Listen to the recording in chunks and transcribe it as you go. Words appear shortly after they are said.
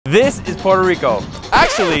This is Puerto Rico.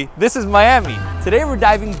 Actually, this is Miami. Today we're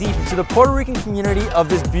diving deep into the Puerto Rican community of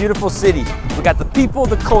this beautiful city. We got the people,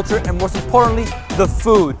 the culture, and most importantly, the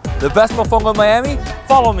food. The best mofongo in Miami?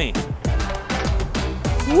 Follow me.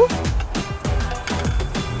 Whoop.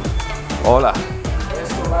 Hola.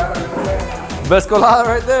 Best colada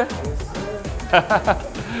right there?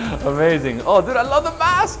 Amazing. Oh, dude, I love the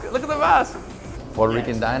mask. Look at the mask. Puerto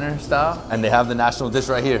Rican diner style. And they have the national dish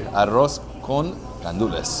right here. Arroz con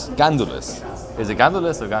gandules. Gandules. Is it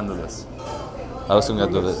gandules or gandules? Arroz con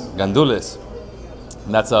gandules. Gandules.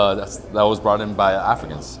 And that was brought in by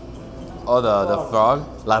Africans. Oh, the frog.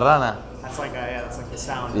 La rana. That's like the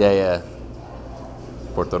sound. Yeah, yeah.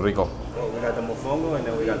 Puerto Rico. Oh, we got the mofongo and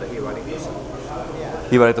then we got the jibarito.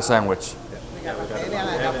 Jibarito sandwich.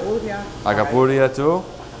 Acapuria too.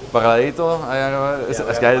 Bacalaito.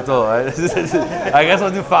 Es que hay de todo. I guess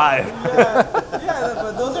I'll do 5. Yeah,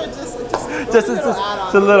 but those are just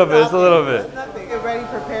a little bit. It's a little bit. Nothing. Already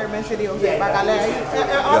prepared mentally. Okay,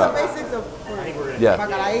 bacalaito. All the basics of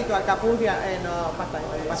bacalaito, alcapuria, and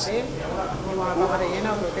pastel. Papa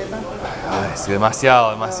rellena, croqueta. Es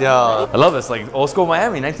demasiado. I love this. Like old school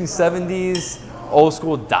Miami, 1970s, old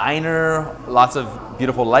school diner. Lots of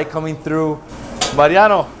beautiful light coming through.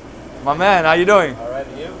 Mariano, my man, how you doing? All right,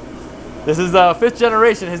 you? This is the 5th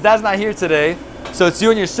generation. His dad's not here today. So it's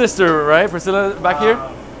you and your sister, right? Priscilla back here?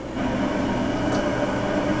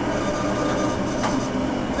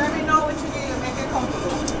 Let me know what you need and make it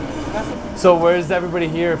comfortable. So where's everybody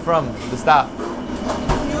here from, the staff?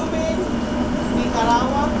 Cuban,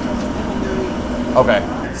 Nicaragua, and Honduran.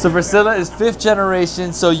 Okay. So Priscilla is 5th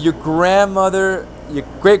generation. So your grandmother, your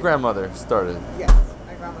great-grandmother started? Yes,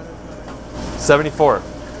 my grandmother's mother. 74,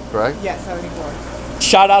 correct? Yes, 74.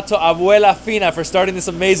 Shout out to Abuela Fina for starting this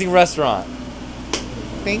amazing restaurant.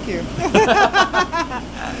 Thank you.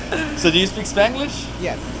 So do you speak Spanglish?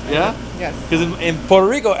 Yes. Yeah? Yes. Because in Puerto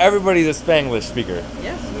Rico, everybody's a Spanglish speaker.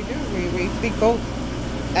 Yes, we do. We speak both.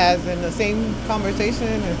 As in the same conversation,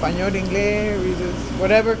 español, inglés, we just,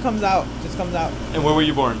 whatever comes out, just comes out. And where were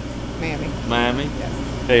you born? Miami. Miami?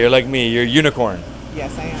 Yes. Hey, you're like me, you're a unicorn.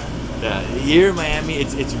 Yes, I am. Yeah, here in Miami,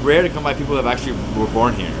 it's rare to come by people that actually were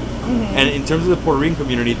born here. Mm-hmm. And in terms of the Puerto Rican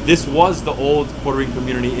community, this was the old Puerto Rican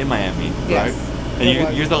community in Miami, yes, right?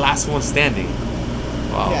 And you're the last one standing.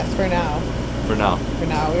 Wow. Yes, for now. For now. For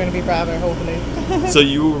now, we're gonna be prouder, hopefully. So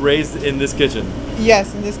you were raised in this kitchen?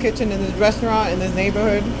 Yes, in this kitchen, in this restaurant, in this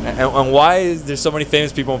neighborhood. And why is there so many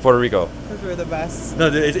famous people in Puerto Rico? Because we're the best.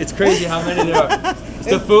 No, it's crazy how many there are. It's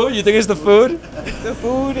the food? You think it's the food? The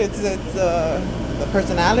food, it's the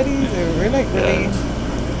personalities. We're like really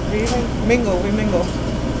mingle. We mingle.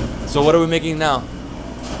 So what are we making now?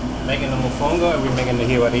 Making the mofongo and we're making the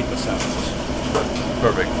jibarito sandwich.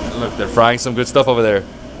 Perfect. Look, they're frying some good stuff over there.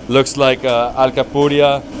 Looks like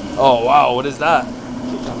alcapuria. Oh wow, what is that?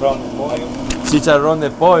 Chicharrón de pollo. Chicharrón de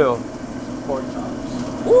pollo. Pork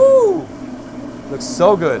chops. Woo! Looks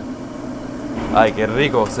so good. Ay, qué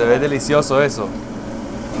rico. Se ve delicioso eso.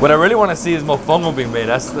 What I really want to see is mofongo being made.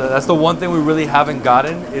 That's the one thing we really haven't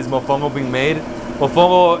gotten is mofongo being made.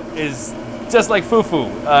 Mofongo is just like fufu.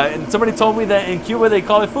 And somebody told me that in Cuba they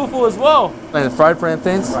call it fufu as well. And fried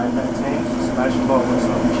plantains? Fried plantains, smashed ball with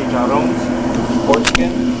some chicharrones, pork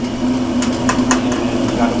skin, and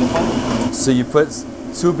got a mofongo. So you put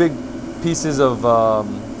 2 big pieces of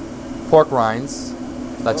pork rinds,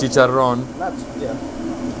 la chicharrón. Yeah.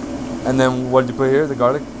 And then what did you put here? The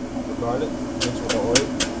garlic? The garlic, mixed with the oil.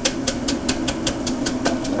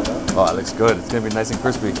 Oh, it looks good. It's gonna be nice and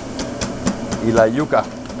crispy. Y la yuca.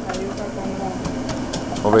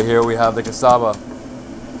 Over here we have the cassava.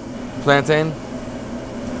 Plantain.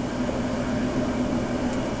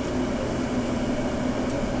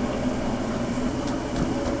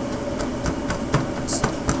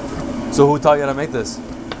 So who taught you how to make this?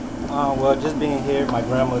 Well, just being here, my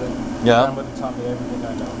grandmother. Yeah. My grandmother taught me everything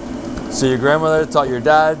I know. So your grandmother taught your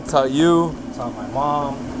dad, taught you. Taught my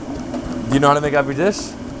mom. Do you know how to make every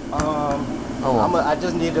dish? I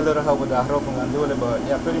just need a little help with the arroz con gandules, but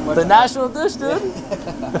yeah, pretty much. The national dish, dude?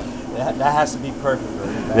 that has to be perfect,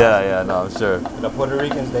 right? Yeah, no, I'm sure. The Puerto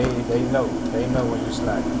Ricans, they know when you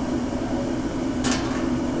slack.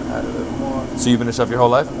 Add a little more. So you've been a chef your whole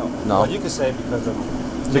life? No. No. Well, you could say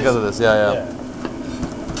because of this, yeah.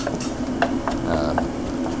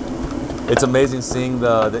 It's amazing seeing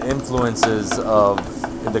the influences of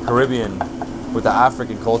the Caribbean with the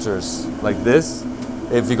African cultures like this.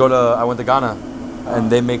 If you go to, I went to Ghana and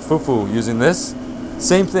they make fufu using this.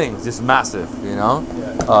 Same thing, just massive, you know?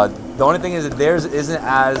 Yeah. The only thing is that theirs isn't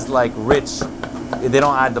as like rich. They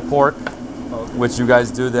don't add the pork, which you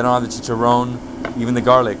guys do. They don't have the chicharrón, even the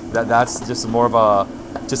garlic. That's just more of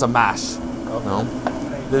just a mash. Okay. No?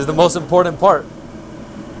 This is the most important part.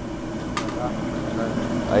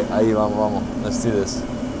 Ahí vamos, vamos. Let's do this.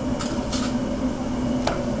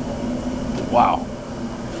 Wow.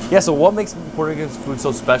 Yeah, so what makes Puerto Rican food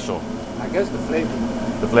so special? I guess the flavor.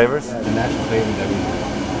 The flavors? Yeah, the natural flavor that we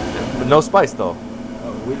have. But no spice though.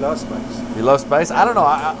 We love spice. You love spice? I don't know.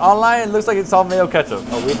 Online it looks like it's all mayo ketchup.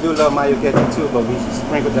 Oh, we do love mayo ketchup too, but we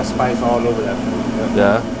sprinkle that spice all over that food.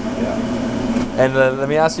 Yeah. Yeah. And let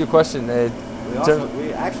me ask you a question. We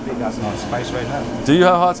actually got some spice right now. Do you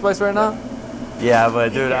have hot spice right now? Yeah,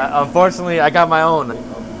 but dude, unfortunately, I got my own. Oh,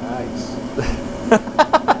 nice.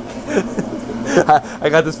 I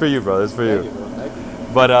got this for you, bro. This is for you. Thank you, bro. Thank you.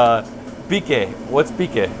 But pique, what's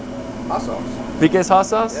pique? Hot sauce. Pique is hot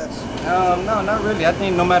sauce? Yes. No, not really. I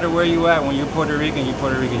think no matter where you at, when you're Puerto Rican, you're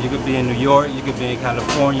Puerto Rican. You could be in New York, you could be in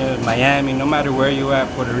California, Miami. No matter where you at,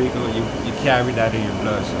 Puerto Rico, you carry that in your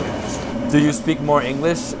blood. So. Do you speak more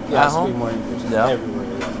English Yeah, at home? I speak more English. Yeah. Everywhere.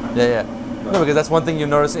 Yeah. No, because that's one thing you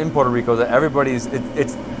notice in Puerto Rico, that everybody's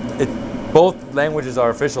it's both languages are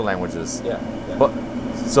official languages. Yeah. But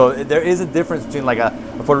so there is a difference between like a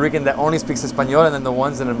Puerto Rican that only speaks Espanol and then the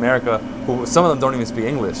ones in America who some of them don't even speak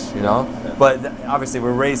English, you know. Yeah. But obviously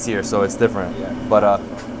we're raised here, so it's different. Yeah. But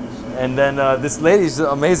and then this lady's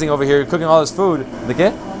amazing over here cooking all this food. ¿De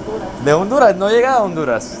qué? De Honduras. No llega a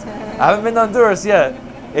Honduras. I haven't been to Honduras yet.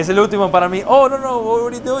 Es el último para mí. Oh no! What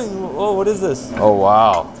are you doing? Oh, what is this? Oh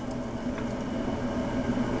wow!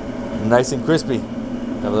 Nice and crispy.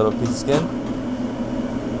 Have a little piece of skin.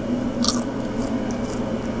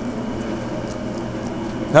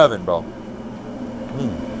 Heaven, bro.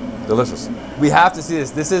 Delicious. We have to see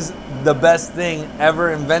this. This is the best thing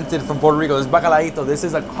ever invented from Puerto Rico. This bacalaíto. This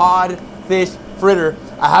is a cod fish fritter.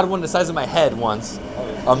 I had one the size of my head once.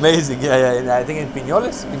 Amazing. Yeah. I think in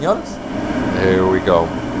Piñoles. Here we go.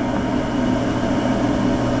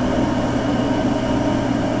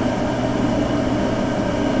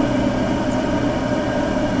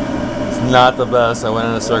 It's not the best. I went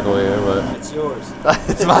in a circle here, but It's yours.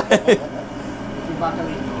 it's mine.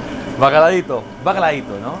 Bacalaíto.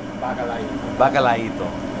 Bacalaíto, no? Bacalaíto.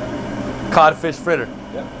 Codfish fritter.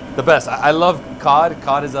 Yep. The best. I love cod.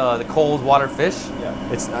 Cod is the cold water fish.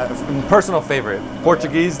 Yeah. It's a personal favorite.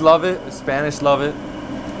 Portuguese love it. Spanish love it.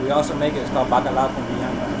 We also make it. It's called bacalao con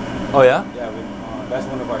vianda. Oh yeah? Yeah, that's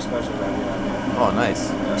one of our specials that we have here. Oh nice.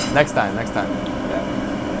 Yeah. Next time.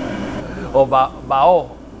 Yeah. Oh, bao.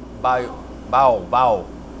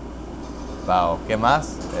 ¿Qué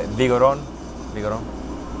más? Vigorón.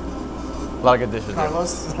 A lot of good dishes.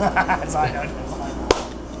 Carlos.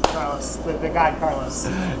 Carlos, the guy Carlos.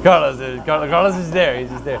 Carlos is there. He's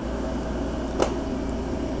just there.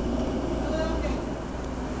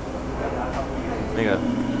 Venga.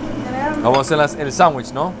 Vamos a hacer el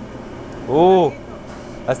sandwich, ¿no?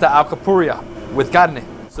 That's the alcapurria with carne.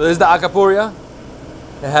 So this is the alcapurria.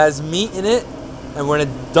 It has meat in it, and we're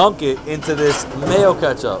gonna dunk it into this mayo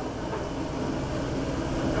ketchup.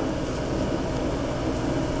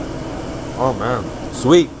 Oh man,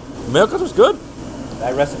 sweet. Mayo ketchup's good.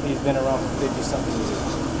 That recipe's been around for 50-something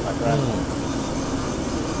years. My grandma.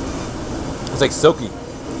 It's like silky.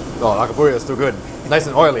 Oh, alcapurria is too good. Nice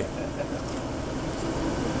and oily.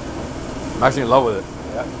 I'm actually in love with it.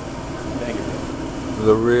 Yeah. Thank you. It's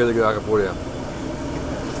a really good alcapurria.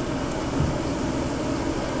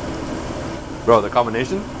 Bro, the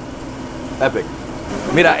combination, epic.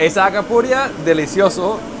 Mira, esa alcapurria,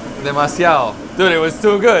 delicioso, demasiado. Dude, it was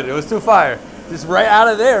too good. It was too fire. Just right out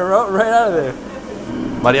of there, bro. Right out of there.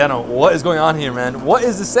 Mariano, what is going on here, man? What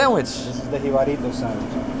is the sandwich? This is the jibarito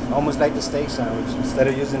sandwich. Almost like the steak sandwich. Instead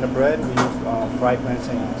of using the bread, we use fried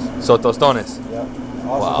plantains. So tostones. Yep.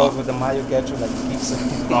 Also goes with the mayo ketchup, like the pizza.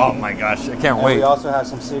 Oh my gosh, I can't And wait. we also have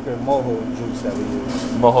some secret mojo juice that we use.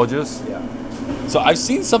 Mojo juice? Yeah. So I've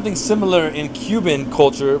seen something similar in Cuban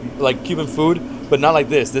culture, like Cuban food, but not like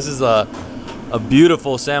this. This is a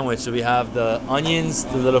beautiful sandwich. So we have the onions,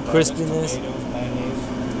 the little crispiness. Tomatoes,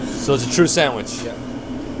 mayonnaise. So it's a true sandwich. Yeah.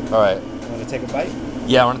 All right. You want to take a bite?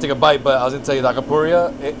 Yeah, I want to take a bite, but I was going to tell you, the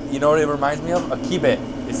alcapurria, you know what it reminds me of? A kibe.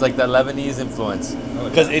 It's like the Lebanese influence.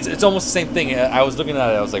 Because it's almost the same thing. I was looking at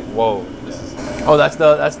it, I was like, whoa. This is... Oh, that's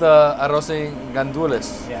the arroz en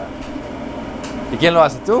gandules. Yeah. ¿Y quién lo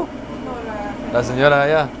hace, tú? La señora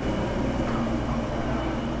allá.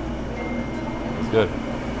 It's good.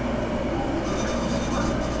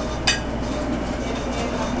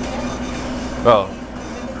 Bro.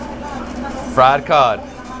 Fried cod.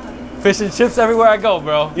 Fish and chips everywhere I go,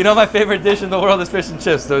 bro. You know my favorite dish in the world is fish and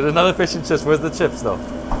chips. There's another fish and chips. Where's the chips, though?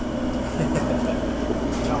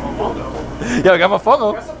 Yo, I got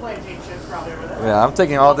Mofongo. There's some plantain chips probably over there. Yeah, I'm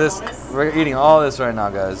taking all this. We're eating all this right now,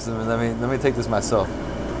 guys. Let me take this myself.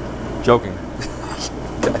 Joking.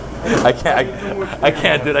 I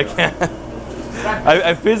can't, dude. I can't.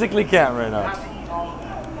 I physically can't right now.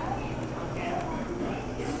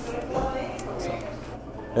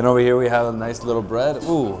 And over here we have a nice little bread.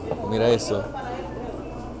 Ooh, mira eso.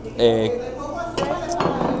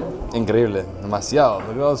 Increíble. Demasiado.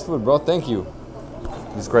 Look at all this food, bro. Thank you.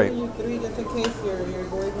 It's great. Three just in case your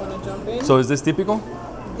boys want to jump in. So is this typical?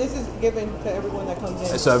 This is given to everyone that comes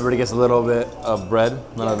in. So everybody gets a little bit of bread,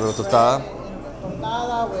 una little tostada.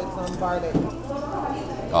 Tostada with some garlic.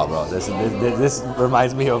 Oh, bro, this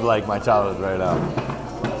reminds me of like my childhood right now.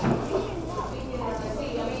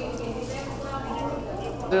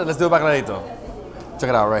 Let's do a bacalaito. Check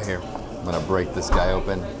it out right here. I'm gonna break this guy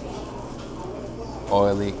open.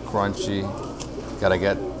 Oily, crunchy. Gotta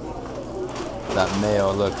get that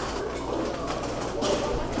mayo, look.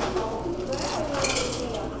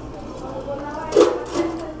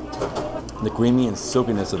 The creamy and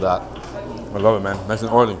silkiness of that. I love it, man. Nice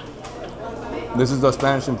and oily. This is the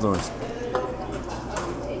Spanish influence.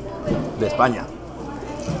 De España.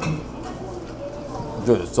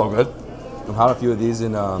 Dude, it's so good. I've had a few of these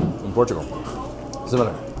in Portugal.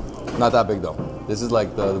 Similar. Not that big though. This is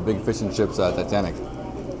like the big fish and chips at Titanic.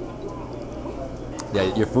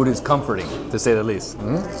 Yeah, your food is comforting, to say the least.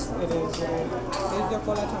 Mm-hmm. It is. Is your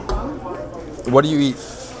cola champán? What do you eat?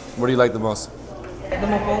 What do you like the most? The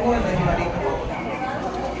mofongo and the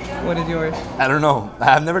marina. What is yours? I don't know.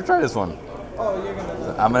 I've never tried this one. Oh, you're gonna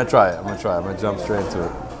love it. I'm gonna try it. I'm gonna jump straight into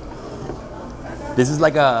it. This is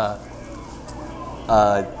like a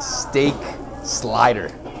steak slider.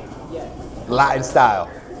 Yes. Latin style.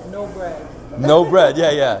 No bread. No bread.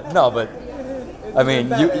 Yeah. No, but I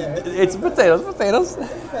mean, it's potatoes. All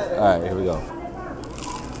right, here we go.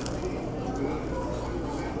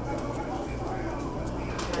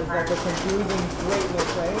 It's like a confusing greatness,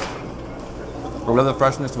 right? I love the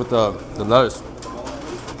freshness with the lettuce.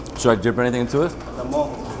 Should I dip anything into it? The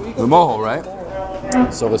mojo. The mojo, right?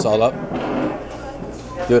 Soak this all up.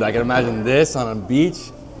 Dude, I can imagine this on a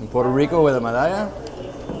beach in Puerto Rico with a medalla.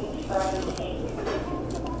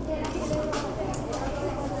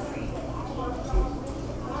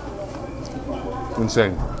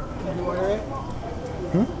 Insane. Did you order it?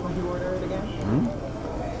 Would you order it again?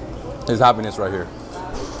 There's happiness right here.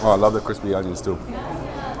 Oh, I love the crispy onions too.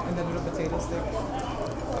 And the little potato stick.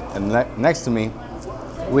 And next to me,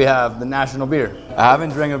 we have the national beer. I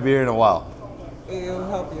haven't drank a beer in a while. It'll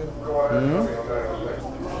help you. It's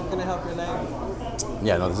gonna help your leg.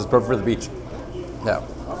 Yeah, no, this is perfect for the beach. Yeah.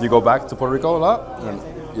 You go back to Puerto Rico a lot?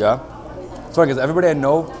 Yeah. It's funny because everybody I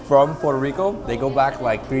know from Puerto Rico, they go back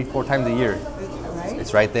like 3-4 times a year. Right?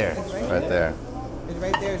 It's right there. It's right there. It's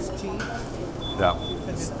right there. It's cheap. Yeah.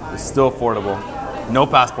 It's still affordable. No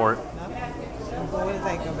passport. I'm going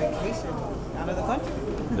like a vacation out of the country.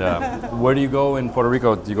 Yeah. Where do you go in Puerto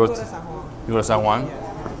Rico? Do you go to San Juan. You go to San Juan? Yeah.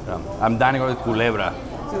 Yeah. I'm dying to go to Culebra.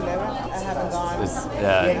 Culebra? I haven't gone.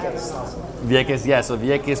 Yeah. Vieques, yeah. So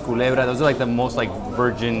Vieques, Culebra, those are like the most like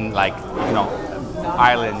virgin, like, you know,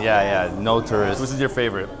 island. Yeah. No tourists. Which is your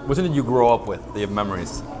favorite? Which one did you grow up with? That you have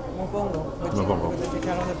memories? Mofongo. Mofongo. With the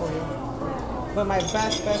chicharrón de pollo. But my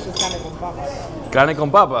best is carne con papas. Carne con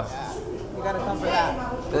papa. You gotta come for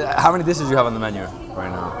that. How many dishes do you have on the menu right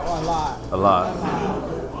now? Oh, a A lot. lot.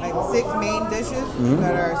 Like 6 main dishes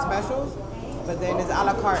that are specials. But then it's a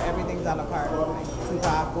la carte. Everything's a la carte. Like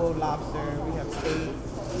churrasco, lobster. We have steak.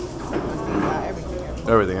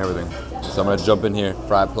 Everything. So I'm gonna jump in here.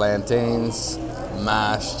 Fried plantains,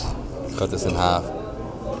 mashed. Cut this in half.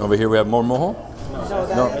 Over here we have more mojo. No,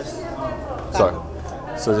 that is Sorry.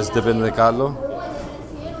 So just dip it in the caldo.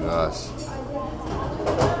 Gosh.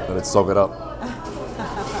 Let it soak it up.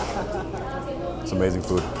 It's amazing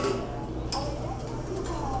food.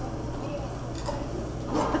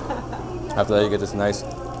 After that you get this nice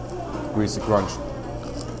greasy crunch.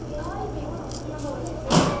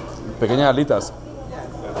 Pequeñas alitas.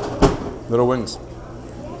 Little wings.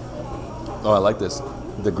 Oh, I like this.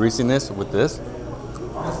 The greasiness with this.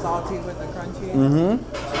 the salty with the crunchy.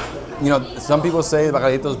 You know, some people say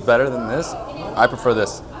bacalito is better than this. I prefer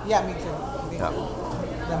this. Yeah, me too. Yeah.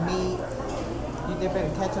 The meat, you dip it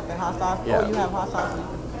in ketchup and hot sauce. Yeah. Or you have hot sauce, you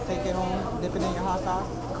can take it home, dip it in your hot sauce.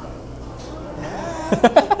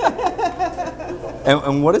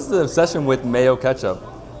 And what is the obsession with mayo ketchup?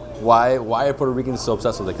 Why are Puerto Ricans so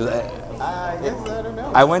obsessed with it? Because I guess, I don't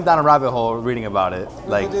know. I went down a rabbit hole reading about it.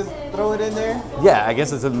 Like, People just throw it in there. yeah, I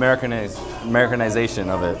guess it's Americanization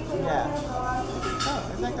of it. Yeah.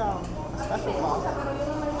 Oh, it's like a special sauce.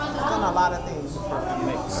 It's on a lot of things. Perfect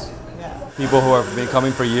mix. Yeah. People who have been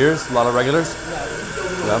coming for years, a lot of regulars.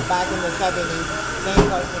 Yeah. Yeah. back in the 70s, same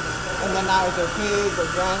customers. And then now it's their kids, their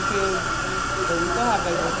grandkids. So we still have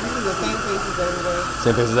like the same faces every day.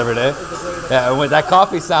 Same faces every day? It's a great Yeah, and with that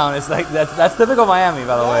coffee sound, it's like, that's typical Miami,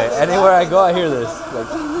 by the way. Anywhere I go, I hear this. Like,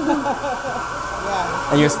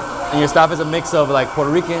 yeah. and your staff is a mix of like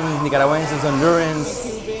Puerto Ricans, Nicaraguenses,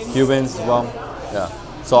 Hondurans, Cubans as well. Yeah.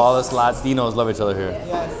 So all us Latinos love each other here.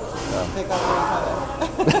 Yes. Pick up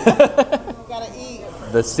for each other. You gotta eat.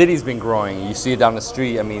 The city's been growing. You see it down the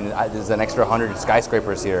street. I mean, there's an extra 100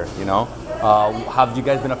 skyscrapers here, you know? Have you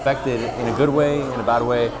guys been affected in a good way, in a bad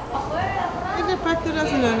way? It affected us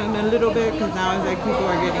in a little bit because now it's like people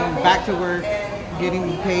are getting back to work,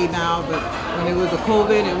 getting paid now. But when it was the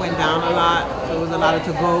COVID, it went down a lot. So it was a lot of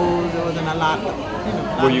to-goes. There wasn't a lot, a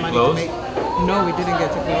lot Were you of money closed? to make. No, we didn't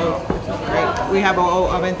get to close, which is great. We have a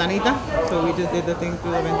ventanita, so we just did the thing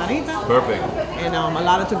through the ventanita. Perfect. And a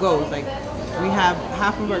lot of to-goes. Like we have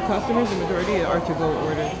half of our customers, the majority are to-go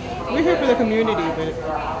orders. We're here for the community, but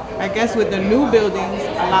I guess with the new buildings,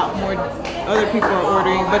 a lot more other people are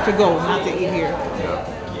ordering, but to go, not to eat here.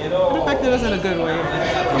 It affected us in a good way.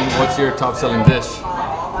 And what's your top selling dish?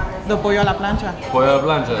 The pollo a la plancha. Pollo a la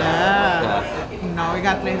plancha. Yeah. No, we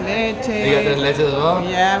got tres leche. You got tres leches as well?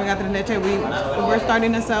 Yeah, we got tres leche. We're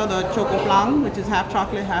starting to sell the choco flan, which is half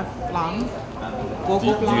chocolate, half flan. Do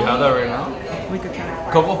you have that right now? We could try.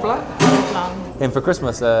 Coco flan? Coco flan. And for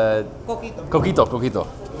Christmas, Coquito. Coquito.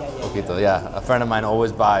 Coquito, yeah. A friend of mine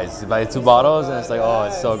always buys. He buys 2 bottles and it's like, oh,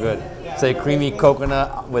 it's so good. Say creamy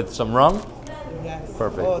coconut with some rum. Yes.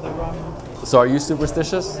 Perfect. Oh, the rum. So are you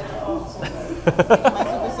superstitious? Am I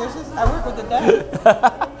superstitious? I work with the dead.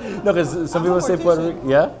 No, because some people say Puerto Rico.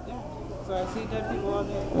 Yeah? So I see dead people all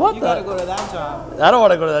day. What You the- gotta go to that job. I don't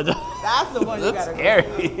want to go to that job. That's the one you That's gotta scary.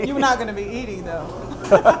 go to. You're not gonna be eating though.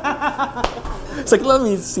 It's like, let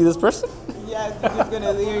me see this person. Yes, you're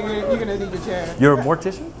gonna need your chair. You're a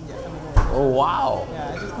mortician? Yes, I'm a mortician. Oh, wow.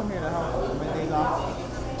 Yeah, I just come here to help my days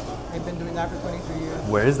off. I've been doing that for 23 years.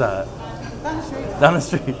 Where is that? Down the street. Down the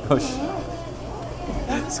street.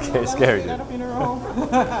 Oh, scary, At a dude. funeral.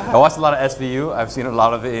 I watched a lot of SVU. I've seen a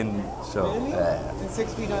lot of it in show. Really? Yeah. And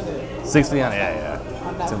 6 feet under. 6 feet on, yeah.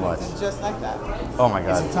 On Too Netflix, much. and just like that. Oh my Is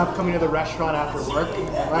god. it tough coming to the restaurant after work?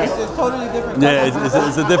 Right. It's just totally different. Yeah,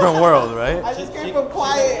 it's a different world, right? I just came from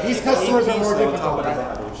quiet. These customers are more difficult,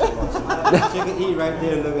 right? You can eat right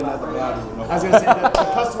there looking at the body, you know. I was gonna say the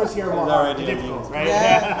customers here are more already difficult, right?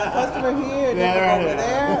 Yeah, the customer here, Yeah, they're right over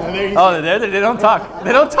there. there you Oh, they don't talk.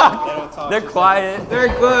 They don't talk. They're quiet. They're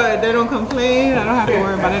good. They don't complain. I don't have to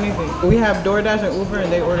worry about anything. We have DoorDash and Uber,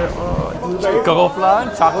 and they order all. Coco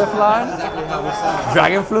flan, chocolate flan,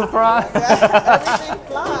 dragon fruit flan. Everything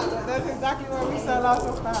flat. That's exactly why we sell out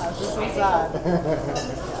so fast. It's so sad.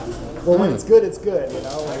 Well, when it's good, you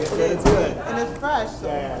know? Like It's good. And it's fresh. So.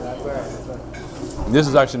 Yeah, that's all right. That's all right. This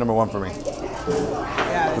is actually number 1 for me.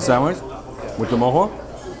 Yeah. The sandwich with the mojo.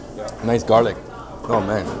 Nice garlic. Oh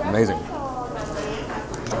man, amazing.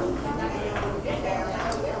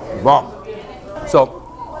 Wow.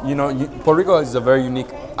 So, you know, Puerto Rico is a very unique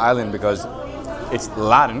island because it's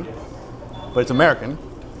Latin, but it's American.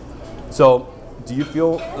 So, do you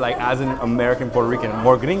feel like as an American Puerto Rican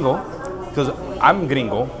more gringo? Because I'm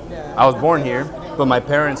gringo. I was born here, but my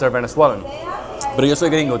parents are Venezuelan. But yo soy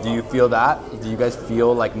gringo. Do you feel that? Do you guys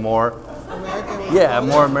feel like more? American. Yeah,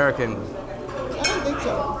 more American. I don't think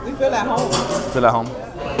so. We feel at home. Feel at home?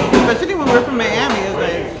 Especially when we're from Miami. It's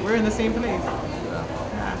like we're in the same place.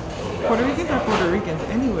 Yeah. Puerto Ricans are Puerto Ricans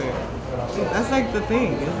anywhere. That's like the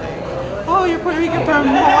thing. It's like, oh, you're Puerto Rican from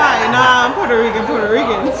Hawaii. Nah, I'm Puerto Rican.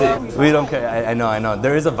 We don't care. I know.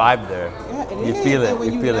 There is a vibe there. Yeah, it You is. feel it. And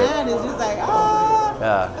when You feel it. land, it's just like, ah.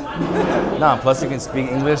 Yeah. No, plus you can speak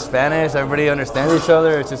English, Spanish. Everybody understands each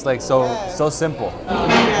other. It's just like so simple.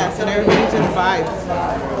 Yeah, so everybody just vibes.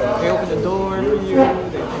 They open the door for you.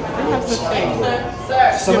 They have such things.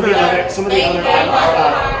 Some of the other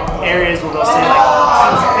areas will go say like, oh,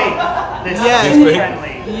 this is fake. This Yeah. is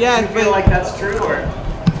friendly. Yes, Do you feel but- like that's true or?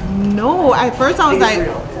 No, at first I was It's like,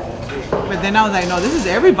 real. but then I was like, no, this is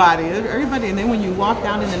everybody. And then when you walk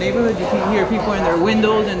down in the neighborhood, you can hear people in their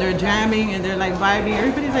windows and they're jamming and they're like vibing.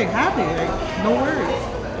 Everybody's like happy, like no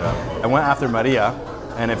worries. I went after Maria,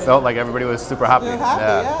 and it felt like everybody was super happy. They're happy,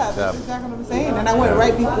 yeah. That's exactly what I'm saying. And I went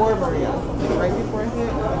right before Maria, right before it hit,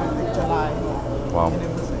 it was like July. Wow. And it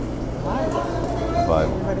was like, Vibe.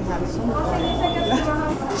 everybody had so much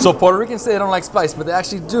fun. So Puerto Ricans say they don't like spice, but they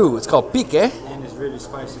actually do. It's called pique. And it's really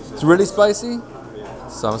spicy. So It's really spicy.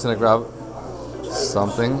 So I'm just gonna grab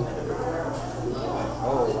something.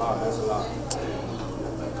 oh wow, that's a lot.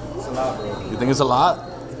 It's a lot, bro. You think it's a lot?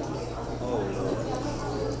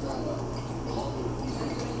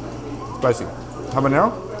 Spicy.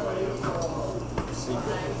 Habanero?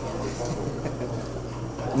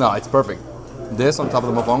 No, it's perfect. This on top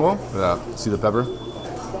of the mofongo. Yeah, see the pepper?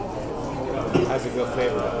 Has a good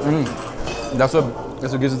flavor. That's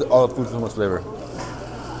what gives it all the food so much flavor.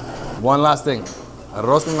 One last thing.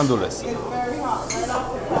 Arroz con gandules.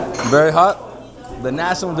 Very hot. The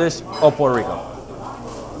national dish of Puerto Rico.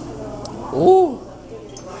 Ooh.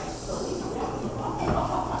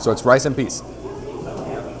 So it's rice and peas.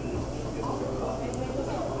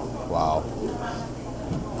 Wow.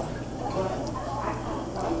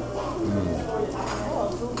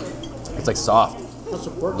 It's like soft.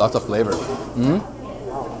 Lots of flavor.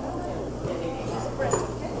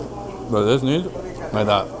 But this needs like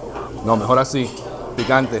that. No, mejor así.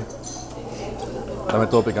 Picante. Dame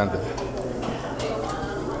todo picante.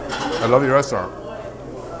 I love your restaurant.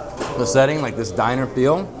 The setting, like this diner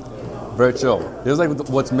feel, very chill. Feels like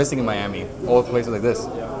what's missing in Miami. All places like this.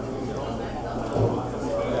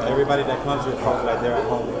 Everybody that comes here feels like they're at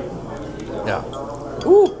home. Yeah.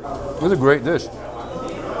 Ooh, this is a great dish.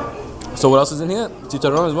 So what else is in here?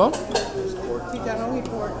 Chicharrón as well? Chicharrón y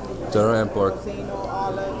pork. Chicharrón and pork. Tocino,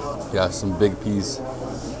 olives. Yeah, some big peas.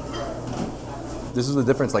 This is the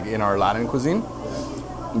difference, like in our Latin cuisine,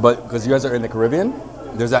 but because you guys are in the Caribbean,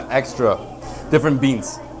 there's that extra different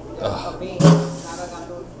beans. Ugh.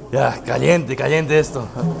 Yeah, caliente esto.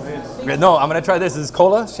 No, I'm gonna try this. This is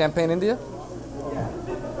cola, Champagne India.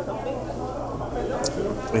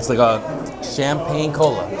 It's like a champagne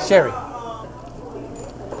cola, sherry.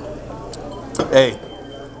 Hey,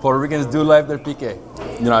 Puerto Ricans do like their pique.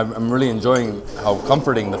 You know, I'm really enjoying how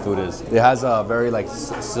comforting the food is. It has a very like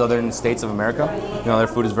southern states of America. You know, their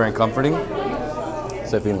food is very comforting.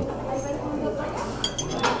 So feeling.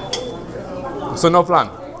 So no flan.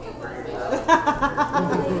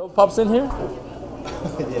 No pops in here?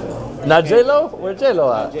 Not J-Lo? Where's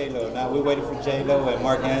J-Lo at? J-Lo. Now we're waiting for J-Lo and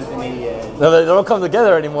Mark Anthony. No, they don't come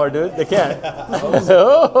together anymore, dude. They can't.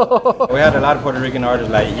 We had a lot of Puerto Rican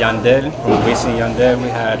artists like Yandel from Wisin Yandel. We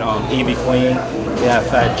had Evie Queen. We have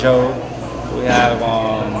Fat Joe. We have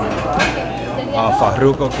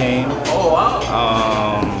Farruko came.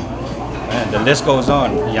 And the list goes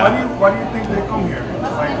on. Why do you think they come here?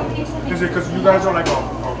 Like, is it because you guys are like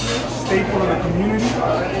a staple of the community?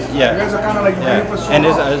 Yeah. You guys are kind of like ready for And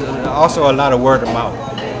there's also a lot of word of mouth.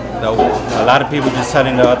 So a lot of people just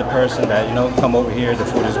telling the other person that, you know, come over here, the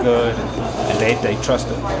food is good, and they trust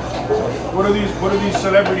it. What do these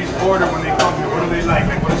celebrities order when they come here? What do they like?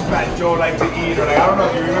 Like, what does Fat Joe like to eat? Or like, I don't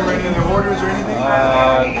know. Do you remember any of the orders or anything?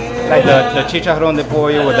 Like the chicharrón de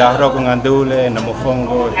pollo with the arroz con gandules and the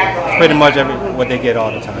mofongo. Pretty much what they get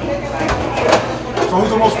all the time. So who's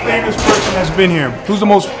the most famous person that's been here? Who's the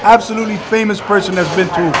most absolutely famous person that's been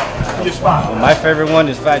to your spot? Well, my favorite one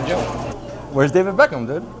is Fat Joe. Where's David Beckham,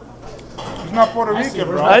 dude? He's not Puerto Rican,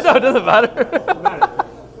 bro. I know, it doesn't matter.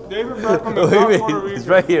 David Beckham is not Puerto Rican. He's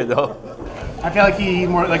right here, though. I feel like he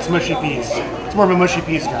more likes mushy peas. It's more of a mushy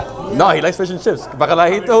peas guy. No, he likes fish and chips.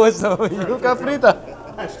 Bacalajito with some yuca frita.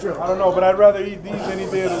 That's true. I don't know, but I'd rather eat these any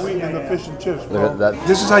day of the week than the fish and chips, bro. Look at that.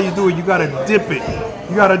 This is how you do it. You gotta dip it.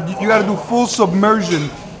 You gotta do full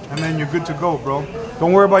submersion, and then you're good to go, bro.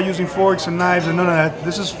 Don't worry about using forks and knives and none of that.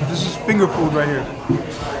 This is finger food right here.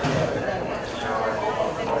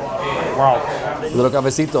 Wow. Little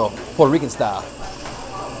cafecito, Puerto Rican style.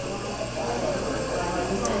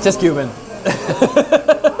 Just Cuban.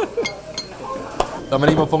 I'm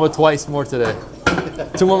gonna eat mofongo twice more today.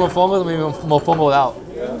 2 more mofongos, I'm gonna eat mofongo out.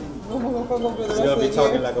 You're gonna be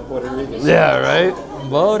talking like a Puerto Rican. Yeah, right?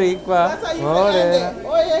 Boricua. Morena.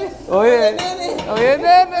 Oye, oye, nene.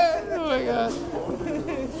 Oh my God.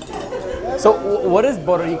 So, what is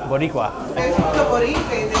Boricua? It's the Borique.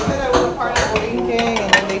 They said that we were part of Borique,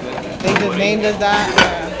 and then they just named us that.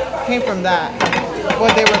 Came from that.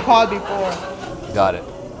 What they were called before. Got it.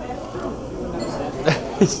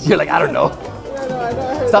 You're like, I don't know.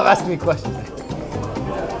 Stop asking me questions.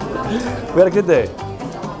 We had a good day.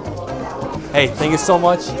 Hey, thank you so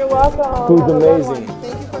much. You're welcome. Food's amazing.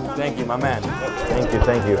 Thank you for coming. Thank you, my man.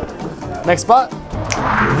 Thank you. Next spot.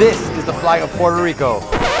 This is the flag of Puerto Rico.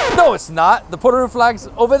 No, it's not. The Puerto Rico flag's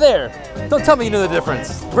over there. Don't tell me you know the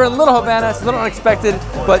difference. We're in Little Havana. It's a little unexpected,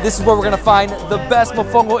 but this is where we're gonna find the best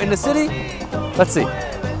mofongo in the city. Let's see.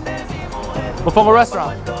 Mofongo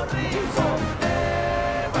restaurant.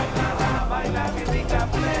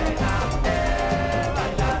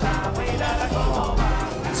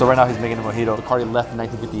 So right now he's making a mojito. Bacardi left in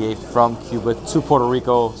 1958 from Cuba to Puerto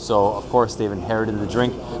Rico, so of course they've inherited the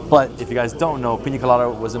drink. But if you guys don't know, Pina Colada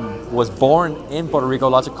was born in Puerto Rico.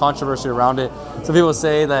 Lots of controversy around it. Some people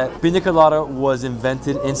say that Pina Colada was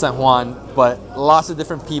invented in San Juan, but lots of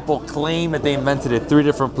different people claim that they invented it 3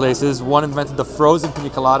 different places. One invented the frozen Pina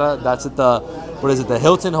Colada. That's at the, the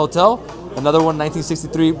Hilton Hotel. Another one,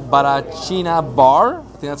 1963, Barachina Bar. I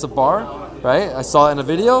think that's a bar, right? I saw it in a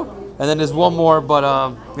video. And then there's one more, but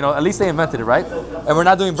you know, at least they invented it, right? And we're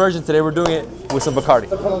not doing version today, we're doing it with some Bacardi.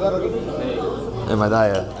 And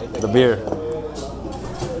Medalla, the beer.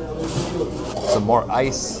 Some more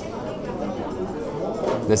ice.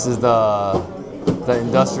 This is the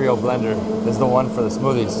industrial blender. This is the one for the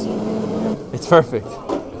smoothies. It's perfect.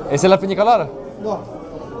 ¿Esa es la piña colada? No,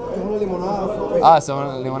 es una limonada. Ah, it's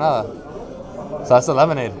una limonada. So that's a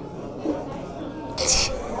lemonade.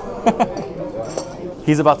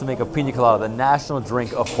 He's about to make a piña colada, the national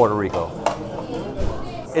drink of Puerto Rico.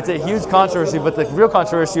 It's a huge controversy, but the real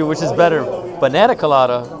controversy, which is better, banana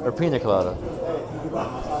colada or piña colada?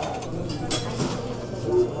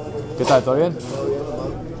 ¿Qué tal? ¿Todo bien?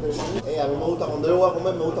 A mí me gusta, cuando yo voy a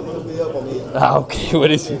comer, me gusta poner un video de comida. Ah, ok,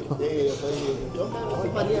 buenísimo. Sí, yo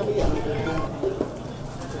compañía mía.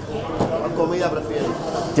 ¿Cuál comida prefieres?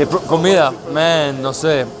 ¿Qué comida? Man, no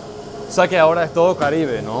sé. O sea que ahora es todo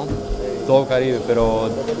Caribe, ¿no? Todo Caribe, pero...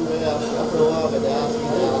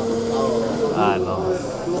 Ah, no.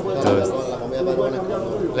 Entonces,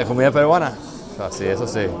 ¿la comida peruana? Ah, sí, eso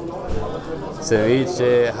sí.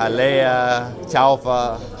 Ceviche, jalea,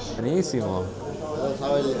 chaufa. Buenísimo.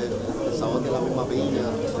 ¿Sabes el sabor de la misma piña?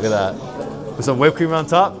 Look at that. With some whipped cream on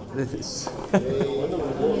top.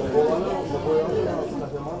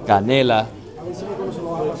 Canela.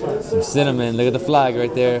 Some cinnamon. Look at the flag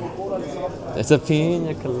right there. It's a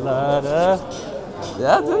piña colada.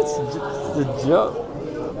 Yeah, dude, it's a joke.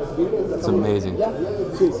 It's amazing.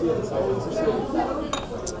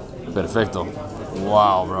 Perfecto.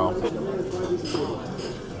 Wow, bro.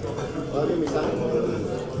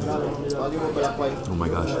 Oh my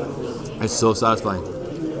gosh. It's so satisfying.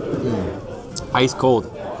 Ice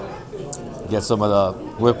cold. Get some of the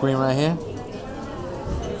whipped cream right here.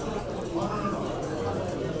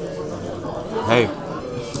 Hey,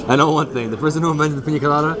 I know one thing. The person who invented the piña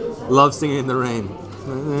colada loves singing in the rain.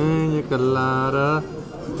 Piña colada.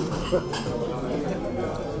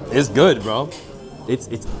 It's good, bro. It's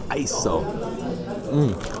ice, so.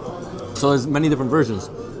 So there's many different versions.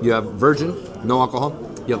 You have virgin, no alcohol.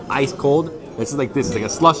 You have ice cold. It's like this. It's like a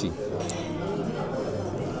slushy.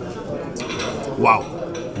 Wow.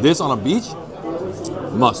 This on a beach?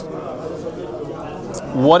 Must.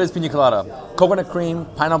 What is piña colada? Coconut cream,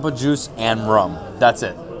 pineapple juice, and rum. That's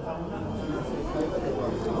it.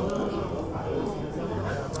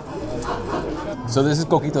 So this is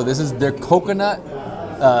coquito. This is their coconut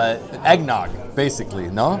eggnog, basically,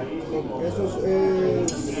 no? Eso es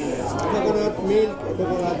coconut milk,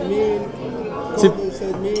 condensed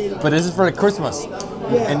milk. But this is for Christmas,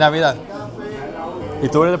 en Navidad. ¿Y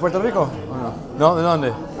tú eres de Puerto Rico? ¿O no? ¿No? ¿De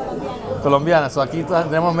dónde? Colombiana. So aquí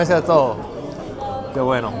tenemos mesa de todo. Qué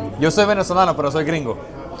bueno. Yo soy venezolano, pero soy gringo.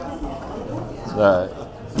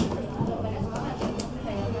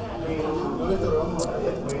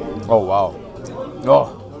 Oh, wow.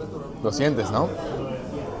 Oh, lo sientes, no?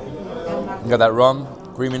 You got that rum,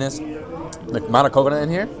 creaminess, the amount of coconut in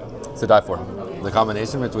here, it's to die for. The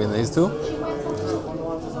combination between these two.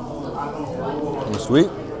 And sweet.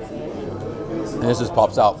 And this just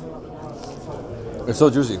pops out. It's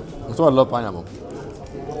so juicy. That's why I love pineapple.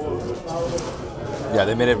 Yeah,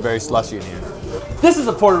 they made it very slushy in here. This is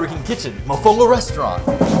a Puerto Rican kitchen, Mofongo restaurant.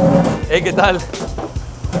 Hey, ¿qué tal?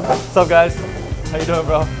 What's up, guys? How you doing,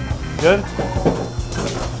 bro? Good?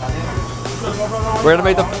 We're gonna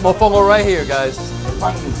make the Mofongo right here, guys.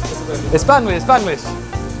 Spanglish, Spanglish.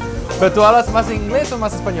 ¿Pero tú hablas más inglés o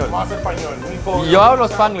más español? Más español. Yo hablo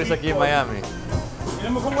Spanglish aquí en Miami.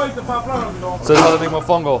 So this is how they make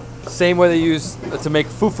mofongo. Same way they use to make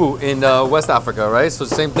fufu in West Africa, right? So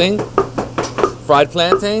same thing. Fried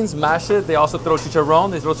plantains, mash it. They also throw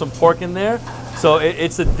chicharrón. They throw some pork in there. So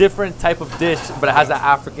it's a different type of dish, but it has that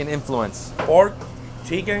African influence. Pork,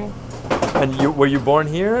 chicken. And were you born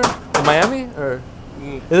here in Miami, or?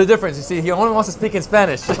 There's a difference. You see, he only wants to speak in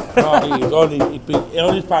Spanish. No, he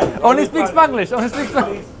only Spanish. Only speaks Spanglish. Only speaks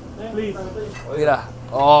Spanish. Please. Mira,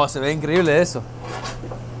 oh, se ve increíble eso.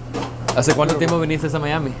 ¿Hace cuánto tiempo viniste a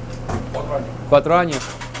Miami? 4 años.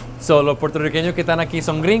 So, los puertorriqueños que están aquí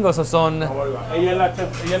son gringos o son. Ella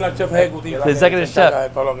es la chef ejecutiva. The executive chef.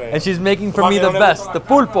 And she's making for me the best, the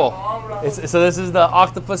pulpo. So this is the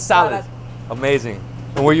octopus salad. Amazing.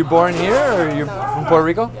 And were you born here or you're from Puerto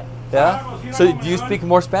Rico? Yeah. So do you speak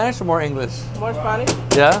more Spanish or more English? More Spanish.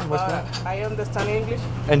 Yeah, more Spanish. I understand English.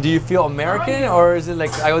 And do you feel American or is it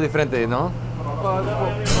like algo diferente, no?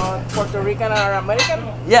 Puerto Rican or American?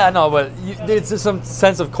 Yeah, no, but it's just some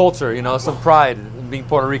sense of culture, you know, some pride in being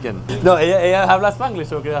Puerto Rican. No, ella habla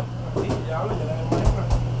Spanglish, ¿o qué?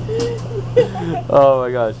 Oh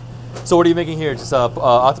my gosh. So what are you making here? Just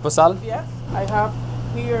octopus salad? Yes, I have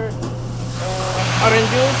here orange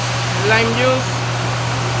juice, lime juice,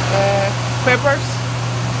 peppers,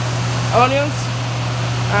 onions,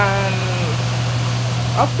 and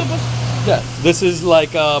octopus. Yeah. This is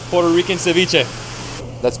like Puerto Rican ceviche.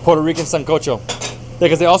 That's Puerto Rican sancocho.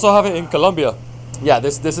 Because they also have it in Colombia. Yeah,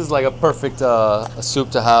 this is like a perfect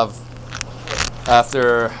soup to have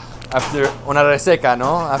after una reseca,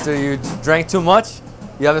 no? After you drank too much,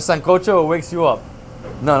 you have a sancocho, it wakes you up.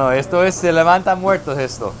 No, esto es se levanta muertos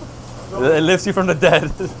esto. It lifts you from the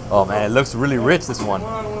dead. Oh man, it looks really rich, this one.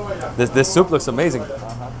 This soup looks amazing.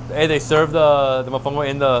 Hey, they serve the mofongo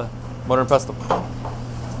in the modern pesto.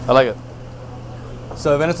 I like it.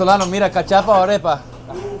 So, venezolano, mira, cachapa o arepa.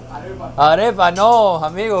 Arepa, no,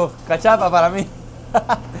 amigo, cachapa para mí.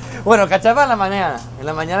 Bueno, cachapa en la mañana. En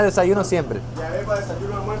la mañana desayuno siempre. Y arepa,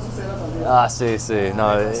 desayuno, almuerzo, cena también. Ah, sí.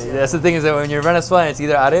 No, that's the thing is that when you're Venezuelan, it's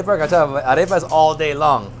either arepa or cachapa. Arepa is all day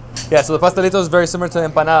long. Yeah, so the pastelito is very similar to the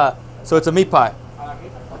empanada. So it's a meat pie.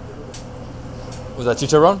 Was that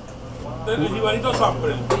chicharrón? El jibarito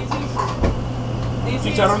sample.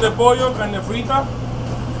 Chicharrón de pollo, carne frita,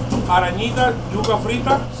 arañita, yuca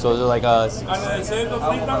frita. So they're like a... Carne de cerdo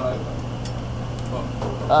frita.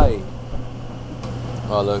 Ay.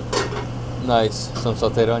 Oh, look. Nice. Some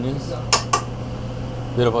sauteed onions.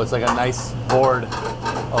 Beautiful. It's like a nice board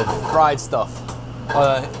of fried stuff.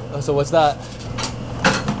 So what's that?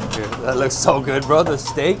 That looks so good, bro. The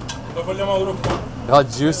steak. How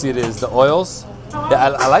juicy it is. The oils.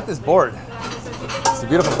 Yeah, I like this board. It's a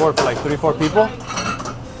beautiful board for like 3-4 people.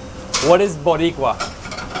 What is boricua?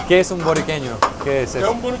 ¿Qué es un boriqueño? ¿Qué es ¿Qué es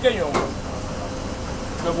eso? un boriqueño?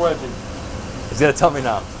 ¿Qué puede decir? He's gonna tell me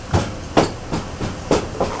now.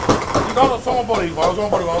 Todos somos boricuas,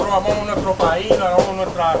 nosotros amamos nuestro país, amamos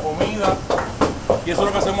nuestra comida y eso es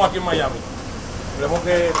lo que hacemos aquí en Miami. Queremos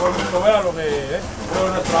que todo el mundo vea lo que es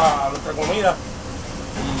nuestra comida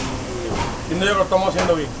y siento yo que lo estamos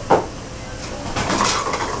haciendo bien.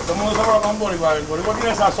 Todo el mundo sabe lo que es un boricua, el boricua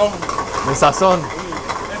tiene sazón. ¿De sazón? Sí,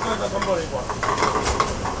 esto es sazón boricua.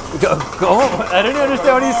 ¿Cómo? I didn't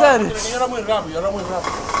understand what he said. El era muy rápido,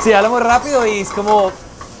 Sí, habla muy rápido y es como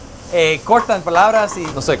cortan palabras y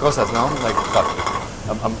no sé, cosas, ¿no? Like,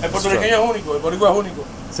 El puertorriqueño es único, el boricua es único.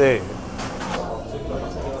 Sí.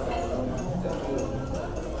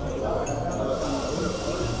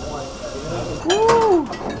 Woo.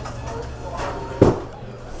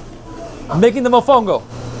 Making the mofongo.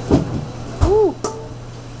 Woo.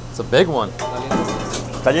 It's a big one.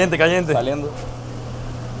 Caliente. Saliendo.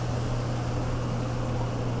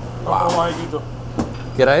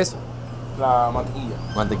 ¿Qué era eso? La mantequilla.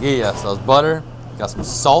 Mantequilla. So it's butter. Got some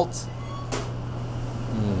salt.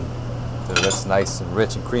 Dude, that's nice and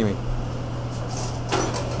rich and creamy.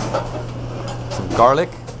 Some garlic.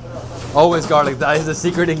 Always garlic. That is the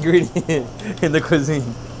secret ingredient in the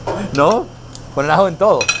cuisine. ¿No? Ponen ajo en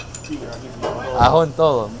todo. Ajo en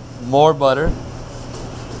todo. More butter.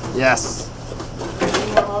 Yes.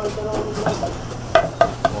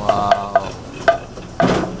 Wow.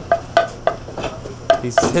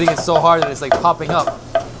 He's hitting it so hard that it's like popping up.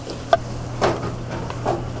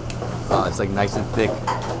 Oh, it's like nice and thick.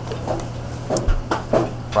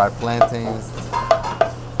 Fried plantains.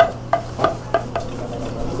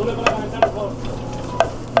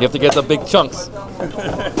 You have to get the big chunks.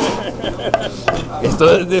 Esto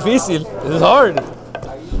es difícil. This is hard.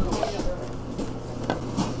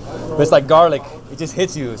 But it's like garlic. It just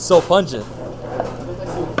hits you. It's so pungent.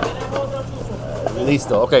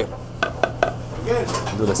 Listo. Okay.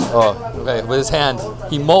 Do this. Oh, okay. With his hand,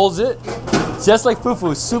 he molds it just like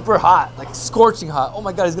fufu. Super hot, like scorching hot. Oh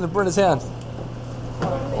my God, he's gonna burn his hand.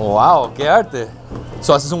 Wow, qué arte.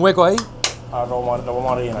 So, haces un hueco ahí. Lo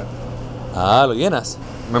vamos a rellenar. Ah, lo llenas.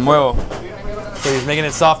 Me muevo. So he's making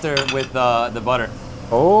it softer with the butter.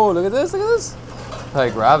 Oh, look at this, look at this. How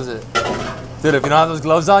he grabs it. Dude, if you don't have those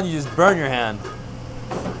gloves on, you just burn your hand.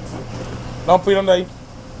 Da un pilón de ahí.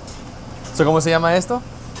 So, ¿cómo se llama esto?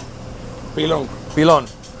 Pilón. Pilón.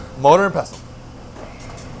 Motor and pestle.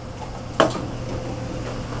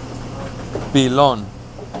 Pilón.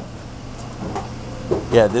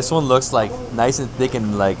 Yeah, this one looks like nice and thick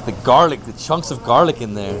and like the garlic, the chunks of garlic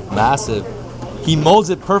in there, massive. He molds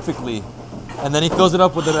it perfectly. And then he fills it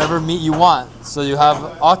up with whatever meat you want. So you have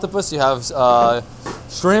octopus, you have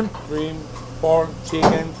shrimp, pork,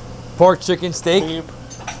 chicken, steak. beef.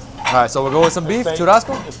 All right, so we'll go with some beef,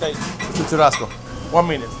 churrasco. Steak. Let's do churrasco. 1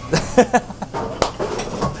 minute.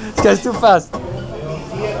 This guy's too fast.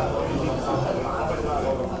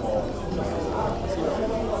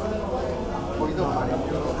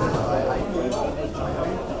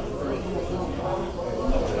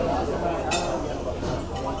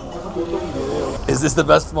 Is this the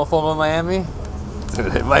best mofongo in Miami?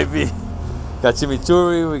 Dude, it might be. Got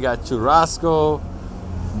chimichurri, we got churrasco.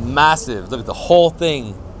 Massive. Look at the whole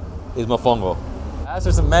thing is mofongo. Ask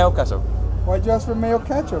for some mayo ketchup. Why'd you ask for mayo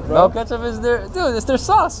ketchup, bro? Mayo ketchup is their, dude, it's their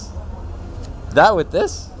sauce. That with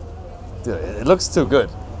this? Dude, it looks too good.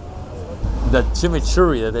 The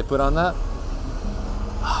chimichurri that they put on that.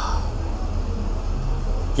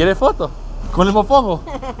 ¿Quiere foto? Con el mofongo.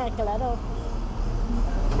 Claro.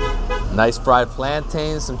 Nice fried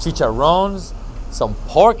plantains, some chicharrones, some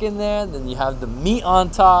pork in there. Then you have the meat on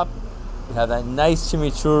top. You have that nice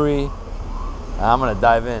chimichurri. I'm gonna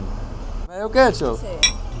dive in. Mayo ketchup. Sí.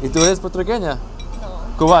 ¿Y tú eres puertorriqueña? No.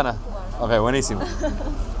 Cubana? Okay, buenísimo.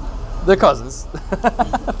 They're cousins.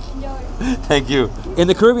 Thank you. In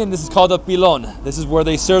the Caribbean, this is called a pilon. This is where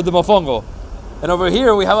they serve the mofongo. And over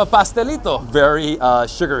here, we have a pastelito. Very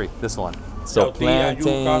sugary, this one. So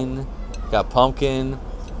plantain, got pumpkin.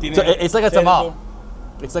 So it's like a tamal.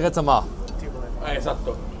 It's like a tamal.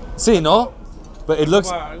 Exacto. Sí, no? But it looks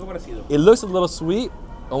Algo parecido. a little sweet,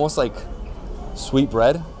 almost like sweet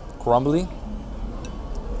bread, crumbly.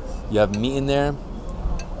 You have meat in there,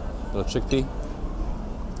 little chickpea.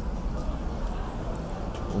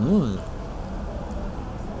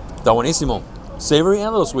 Está buenísimo. Savory and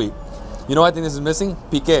a little sweet. You know what I think this is missing?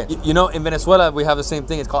 Piqué. You know, in Venezuela, we have the same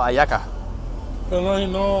thing. It's called ayaca. Pero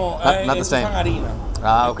no, Not the same. Son harina.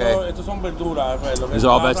 Ah, okay. Estos son verduras. These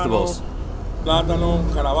are all vegetables. Plátano,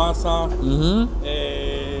 calabaza,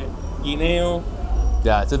 guineo.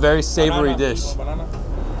 Yeah, it's a very savory dish. Banana.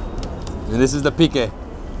 And this is the pique.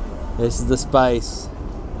 This is the spice.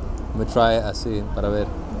 I'm gonna try it así para ver.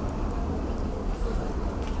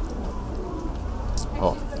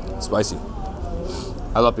 Oh, spicy.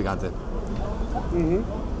 I love picante.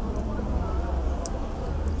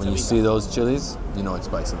 When you see those chilies, you know it's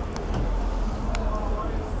spicy.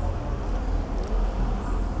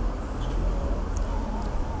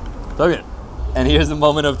 Está bien. And here's the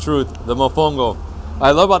moment of truth, the mofongo. What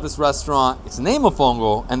I love about this restaurant, it's named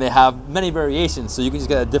Mofongo, and they have many variations, so you can just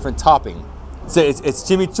get a different topping. So it's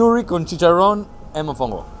chimichurri con chicharrón and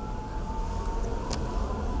mofongo.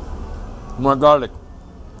 More garlic.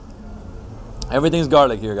 Everything's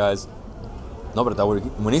garlic here, guys. No, pero está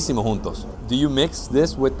buenísimo juntos. Do you mix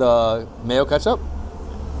this with the mayo ketchup?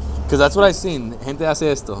 Because that's what I've seen. Gente hace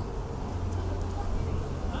esto.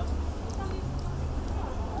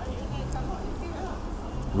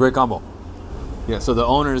 Great combo. Yeah, so the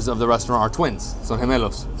owners of the restaurant are twins, son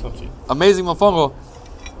gemelos. Amazing mofongo.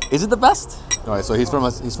 Is it the best? All right, so he's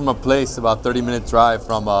from a place about 30-minute drive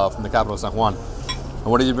from the capital, San Juan. And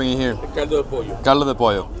what are you bringing here? Caldo de pollo. Caldo de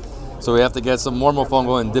pollo. So we have to get some more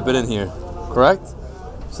mofongo and dip it in here, correct?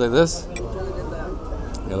 Just like this.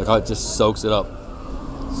 Yeah, look how it just soaks it up.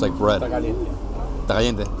 It's like bread. Está caliente. Está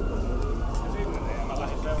caliente.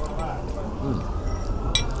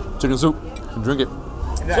 Chicken soup. Drink it.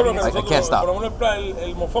 I can't stop. Por lo menos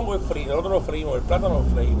el mofongo es frito, el otro lo freímos, el plátano lo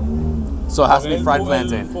freímos. So it has to be fried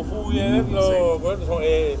plantain. El fufu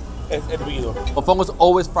es hervido. Mofongo is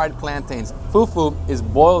always fried plantains. Fufu is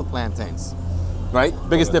boiled plantains, right?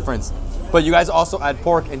 Biggest difference. But you guys also add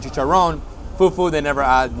pork and chicharrón. Fufu, they never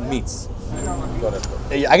add meats.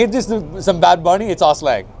 I could just do some Bad Bunny, it's all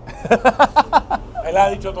slag. Él ha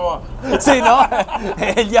dicho todo. Sí, ¿no?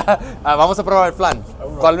 Ya. Vamos a probar el flan.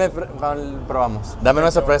 ¿Cuál probamos? Dame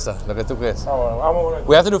una sorpresa, lo que tú crees.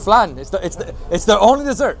 We have to do flan. It's the only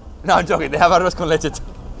dessert. No, I'm joking. They have arroz con leche too.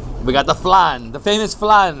 We got the flan, the famous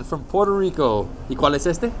flan from Puerto Rico. ¿Y cuál es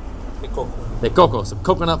este? De coco. De coco, so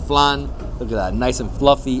coconut flan. Look at that, nice and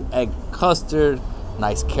fluffy egg custard,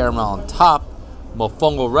 nice caramel on top.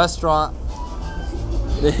 Mofongo restaurant.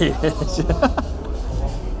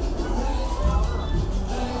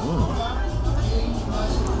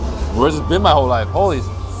 Where's this been my whole life? Holy,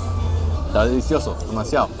 está delicioso,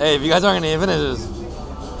 demasiado. Hey, if you guys aren't gonna finish this,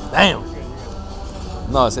 damn.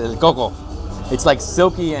 No, it's el coco. It's like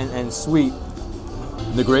silky and sweet.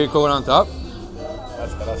 The grated coconut on top. I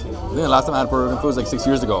think the last time I had Puerto Rican food was like 6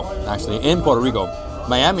 years ago, actually, in Puerto Rico.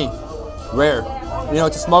 Miami, rare. You know,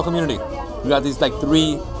 it's a small community. We got these like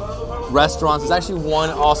 3 restaurants. There's actually one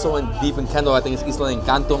also in deep in Kendall. I think it's Isla de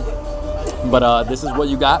Encanto. But this is what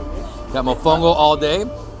you got. Got mofongo all day,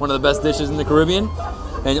 one of the best dishes in the Caribbean.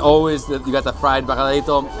 And always you got the fried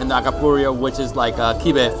bacalaito and the acapuria, which is like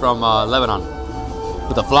kibe from Lebanon.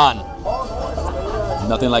 With the flan.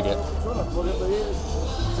 Nothing like it.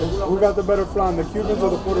 Who got the better flan, the Cubans or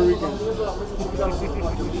the Puerto Ricans?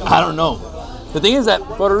 I don't know. The thing is that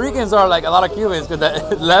Puerto Ricans are like a lot of Cubans because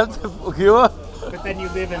they left Cuba. But then you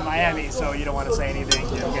live in Miami, so you don't want to say anything.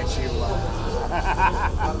 It'll get you.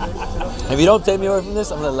 If you don't take me away from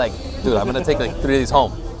this, I'm gonna dude, I'm gonna take like 3 of these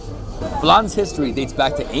home. Flan's history dates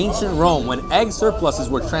back to ancient Rome when egg surpluses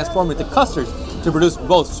were transformed into custards to produce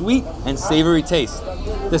both sweet and savory taste.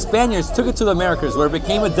 The Spaniards took it to the Americas where it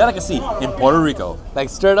became a delicacy in Puerto Rico. Like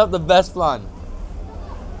straight up the best flan.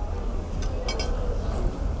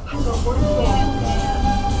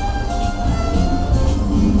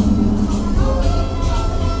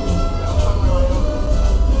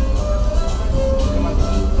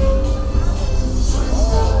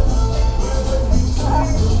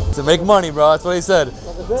 To make money, bro. That's what he said.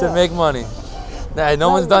 To make money. Nah, no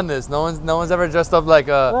one's done this. No one's ever dressed up like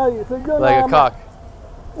a cock.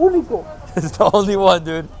 Único. It's the only one,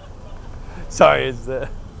 dude. Sorry, it's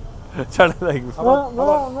trying to like.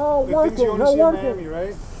 No working. No working.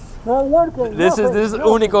 Right? No working. This is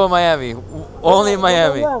único in Miami. Only in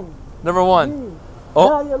Miami. Number one.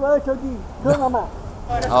 Oh.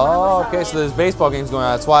 Oh, okay. So there's baseball games going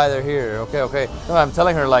on. That's why they're here. Okay. No, I'm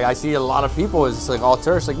telling her like I see a lot of people. It's like all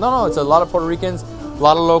tourists. Like no, it's a lot of Puerto Ricans, a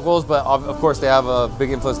lot of locals, but of course they have a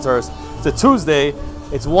big influence of tourists. It's a Tuesday.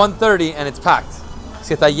 It's 1:30 and it's packed. Es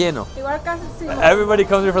que está lleno. Everybody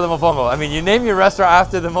comes here for the mofongo. I mean, you name your restaurant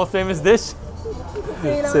after the most famous dish.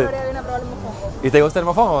 Sí. ¿Y te gusta el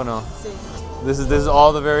mofongo o no? Sí. This is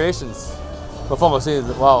all the variations. Mofongo, sí.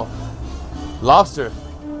 Wow. Lobster.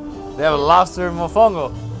 They have a lobster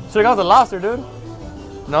mofongo. Should've gone with the lobster, dude.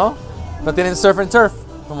 No? No tienen surf and turf.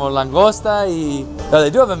 Como langosta y... No, they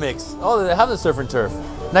do have a mix. Oh, they have the surf and turf.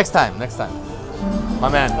 Next time. My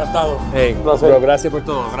man. Hey, bro, gracias por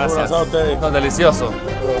todo. Gracias. No, delicioso.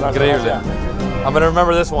 Increíble. I'm gonna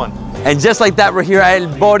remember this one. And just like that, we're here at El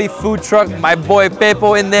Body Food Truck. My boy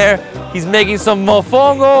Pepo in there. He's making some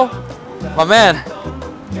mofongo. My man.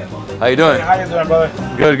 How you doing? Hey, how you doing, brother?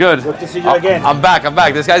 Good. Good to see you again. I'm back.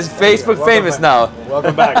 This guy's Facebook famous now.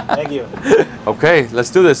 Welcome back. Thank you. Okay, let's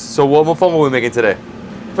do this. So what mofongo are we making today?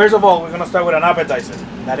 First of all, we're going to start with an appetizer.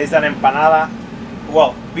 That is an empanada.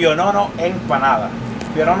 Well, pionono empanada.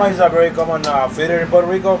 Pionono is a very common feeder in Puerto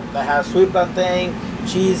Rico that has sweet plantain,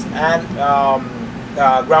 cheese, and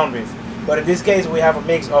ground beef. But in this case, we have a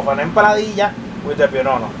mix of an empanadilla with the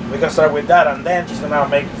pionono. We can start with that, and then she's going to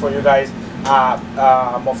make for you guys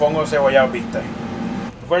mofongo cebollado bistec.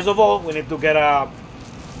 First of all, we need to get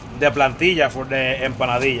the plantilla for the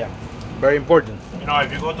empanadilla. Very important. You know,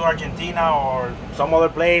 if you go to Argentina or some other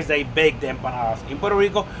place, they bake the empanadas. In Puerto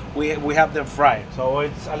Rico, we have them fried, so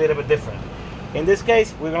it's a little bit different. In this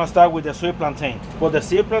case, we're gonna start with the sweet plantain. Put the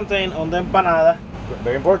sweet plantain on the empanada.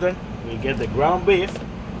 Very important. We get the ground beef.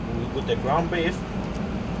 We put the ground beef.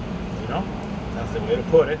 You know, that's the way to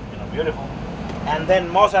put it. You know, beautiful. And then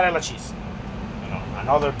mozzarella cheese. You know,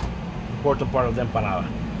 another important part of the empanada.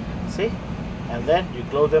 See? And then you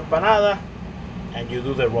close the empanada and you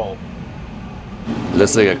do the roll.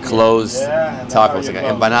 Looks like a closed taco. It's like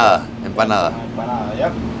an empanada. Empanada,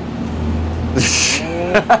 yep.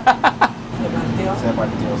 Se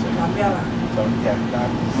partió. So,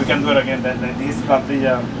 yeah, we can do it again. This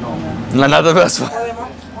plantilla, no. Not the best one.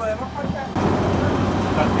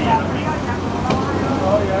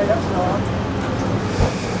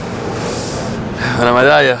 Una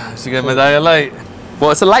medalla. She got a medalla light.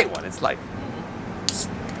 Well, it's a light one. It's light.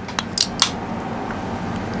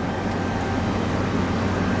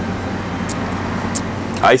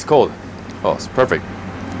 Ice cold. Oh, it's perfect.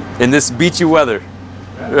 In this beachy weather,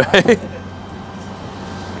 right?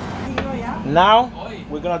 Now,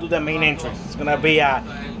 we're gonna do the main entrance. It's gonna be a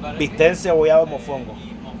bistec cebollado mofongo.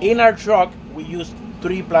 In our truck, we use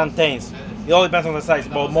 3 plantains. It all depends on the size,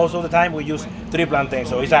 but most of the time we use 3 plantains.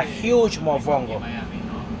 So it's a huge mofongo.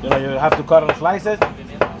 You know, you have to cut and slice it.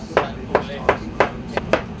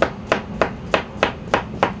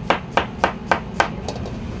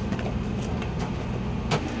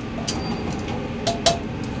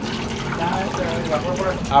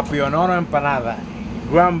 A pionono empanada,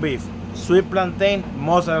 ground beef, sweet plantain,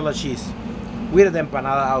 mozzarella cheese, with the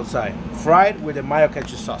empanada outside, fried with the mayo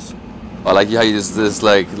ketchup sauce. I like how you use this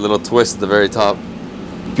like little twist at the very top.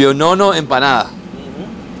 Pionono empanada.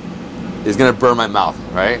 It's gonna burn my mouth,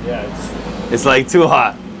 right? Yeah, it's like too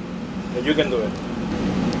hot. But you can do it.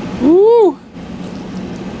 Woo!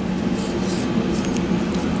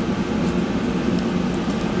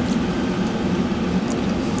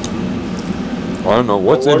 don't know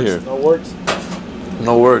what's in here. No words.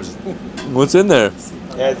 No words. What's in there?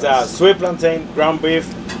 It's sweet plantain, ground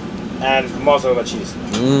beef, and mozzarella cheese.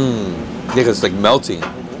 Mmm. Yeah, 'cause it's like melting.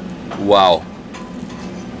 Wow.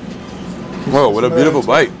 Whoa, what a beautiful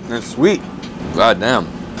bite. And it's sweet. God damn.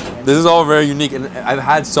 This is all very unique, and I've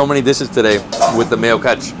had so many dishes today with the mayo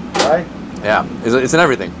catch. Right? Yeah, it's in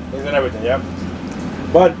everything. It's in everything, yeah.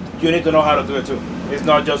 But you need to know how to do it too. It's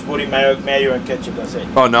not just putting mayo and ketchup, that's it.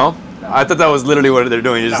 Oh, no? I thought that was literally what they're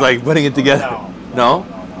doing. You're just like putting it together. No?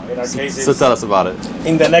 In our case, So tell us about it.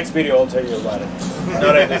 in the next video, I'll tell you about it.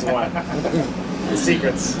 Not in this one. The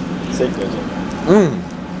secrets. Secrets. Mmm.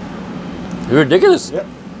 You're ridiculous. Yep.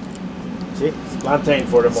 See? It's plantain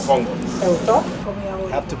for the mofongo. ¿Te gustó? Comida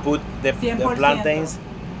buena. Have to put the 100%. plantains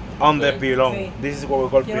on the pilón. Sí. This is what we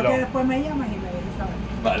call Quiero que pilón. después me llames y me dejes saber.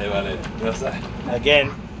 Vale, vale. Ya sabes.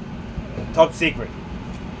 Again, top secret.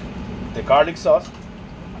 The garlic sauce.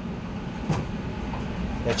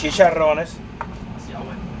 The chicharrones.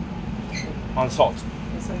 On salt.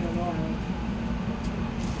 Eso yo lo hago.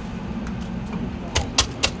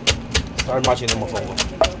 Start matching the mofongo.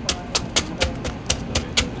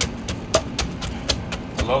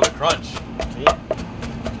 I love the crunch. See?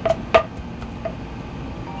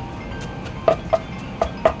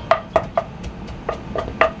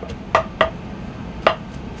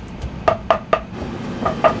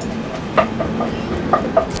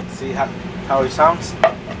 See how it sounds?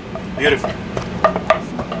 Beautiful.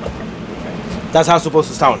 That's how it's supposed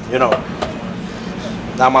to sound, you know.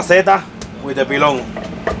 La maceta with the pilón.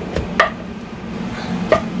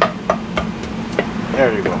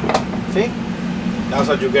 There you go. See? That's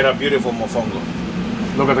how you get a beautiful mofongo.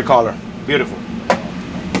 Look at the color. Beautiful.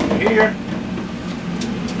 Here.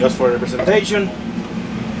 Just for representation.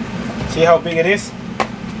 See how big it is?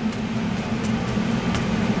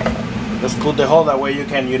 Just put the hole, that way you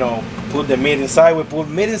can, you know, put the meat inside. We put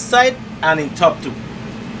meat inside and in top too.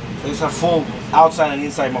 So it's a full outside and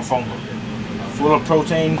inside mofongo. Full of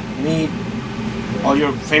protein, meat, all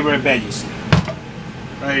your favorite veggies.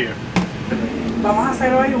 Right here. Vamos a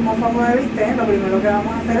hacer hoy un mofongo de bistec. Lo primero que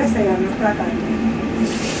vamos a hacer es sellar nuestra carne.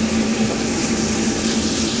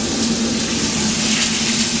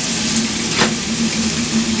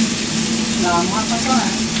 La vamos a sazonar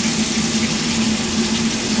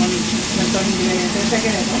con nuestros ingredientes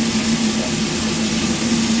secretos.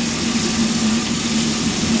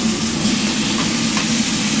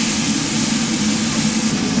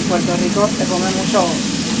 En Puerto Rico se come mucho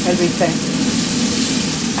el bistec.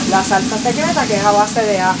 La salsa secreta, que es a base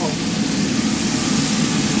de ajo.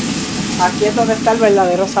 Aquí es donde está el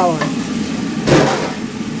verdadero sabor.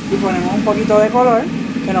 Y ponemos un poquito de color,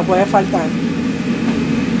 que no puede faltar.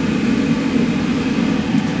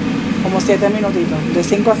 Como 7 minutitos, de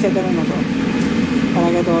 5 a 7 minutos. Para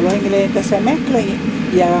que todos los ingredientes se mezclen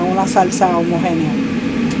y hagan una salsa homogénea.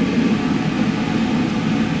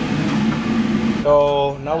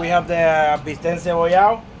 So now we have the bistec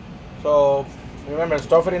cebollado. So remember,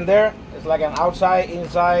 stuff it in there. It's like an outside,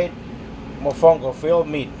 inside mofongo filled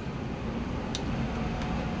meat.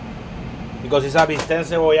 Because it's a bistec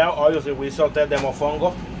cebollado, obviously we sauteed the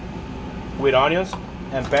mofongo with onions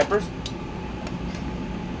and peppers.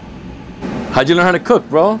 How'd you learn how to cook,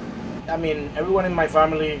 bro? I mean, everyone in my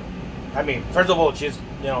family, I mean, first of all, she's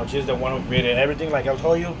the one who created everything, like I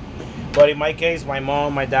told you. But in my case, my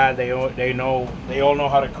mom, my dad, they all know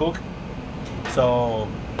how to cook. So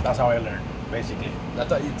that's how I learned, basically. I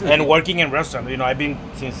thought you too. And working in restaurants, you know, I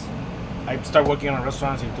started working in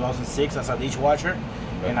restaurants in 2006 as a dishwasher,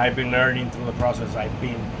 and I've been learning through the process. I've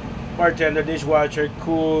been bartender, dishwasher,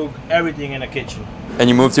 cook, everything in the kitchen. And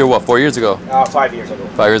you moved here, what, 4 years ago? 5 years ago.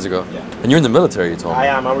 5 years ago? Yeah. And you're in the military, you told me. I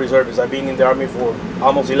am. I'm a reservist. I've been in the army for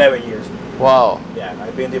almost 11 years. Wow. Yeah,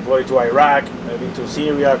 I've been deployed to Iraq, I've been to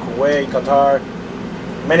Syria, Kuwait, Qatar,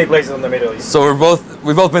 many places in the Middle East. So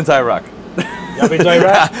we've both been to Iraq. You've been to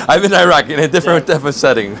Iraq? I've been to Iraq in a different type of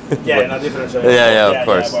setting. Yeah, in a different setting. Yeah, of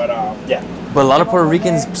course. Yeah, But a lot of Puerto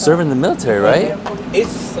Ricans serve in the military, right?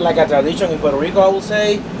 It's like a tradition in Puerto Rico, I would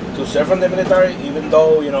say, to serve in the military, even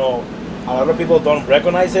though, you know, a lot of people don't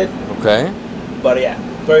recognize it. Okay. But yeah,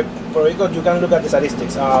 Puerto Rico, you can look at the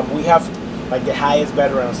statistics. We have like the highest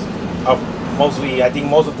veterans of mostly, I think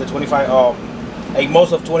most of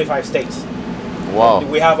 25 states. Wow.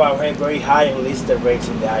 We have a very high enlisted rates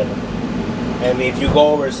in the island. And if you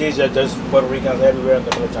go overseas, there's Puerto Ricans everywhere in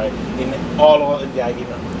the military, in all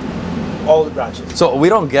the branches. So we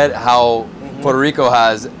don't get how Puerto Rico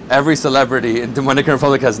has every celebrity and Dominican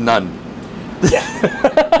Republic has none. Yeah,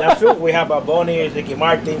 that's true. We have Bonnie, Ricky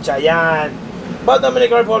Martin, Chayanne. But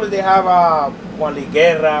Dominican Republic, they have Juan Luis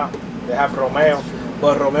Guerra, they have Romeo.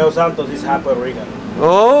 but Romeo Santos is half Puerto Rican.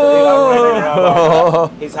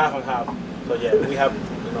 Oh! He's half and half. So yeah, we have,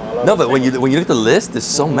 you know, a lot No, of but when you look at the list, there's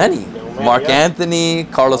so many. Mark Anthony,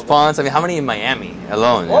 Carlos Ponce. I mean, how many in Miami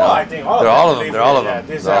alone? You know? I think all they're of them. all of them. They're all of them.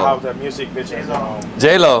 This is how the music bitches.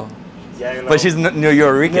 J-Lo. Yeah, but she's New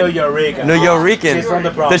York-Rican. New York-Rican. New York-Rican. She's from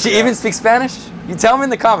the Bronx. Does she even speak Spanish? You tell me in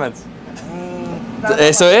the comments.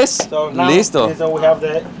 Eso es. So now, Listo. So we have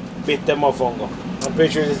the Mofongo. I'm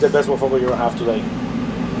pretty sure this is the best Mofongo you will have today.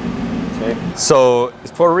 Okay. So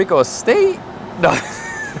is Puerto Rico a state? No.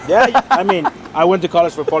 Yeah, I mean, I went to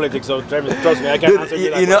college for politics, so trust me, I can answer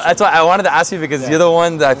you that know, question. that's why I wanted to ask you, because you're the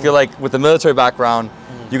one that I feel like with the military background,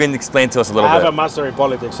 you can explain to us a little bit. I have a master in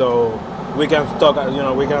politics, so we can talk. You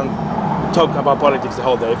know, we can talk about politics the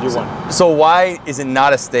whole day if you want. So why is it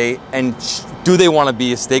not a state, and do they want to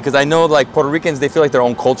be a state? Because I know, like, Puerto Ricans, they feel like their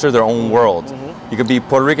own culture, their own world. You could be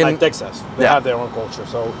Puerto Rican. Like Texas, they have their own culture.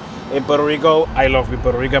 So in Puerto Rico, I love being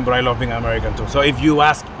Puerto Rican, but I love being American too. So if you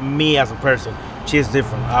ask me as a person, she's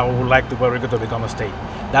different. I would like Puerto Rico to become a state.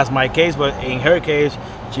 That's my case, but in her case,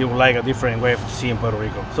 she would like a different way of seeing Puerto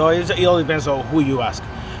Rico. So it all depends on who you ask.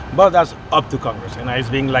 But that's up to Congress, and it's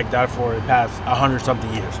been like that for the past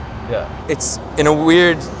 100-something years. Yeah. It's in a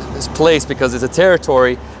weird place because it's a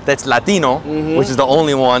territory that's Latino, which is the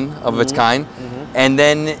only one of its kind. And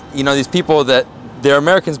then, you know, these people that they're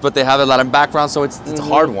Americans, but they have a Latin background, so it's a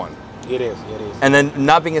hard one. It is. And then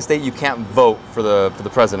not being a state, you can't vote for the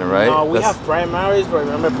president, right? No, we have primaries, but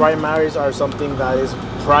remember, primaries are something that is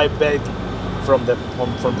private from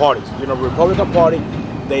parties. You know, Republican Party,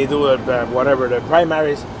 they do whatever the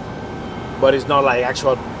primaries, but it's not like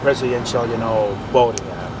actual presidential, you know, voting.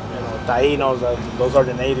 Taínos, those are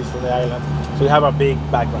the natives from the island. So we have a big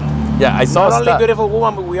background. Yeah, I saw not only beautiful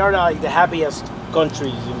woman, but we are like the happiest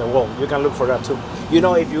countries in the world. You can look for that too. You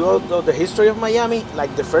know, if you go to the history of Miami,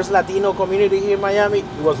 like the first Latino community here in Miami,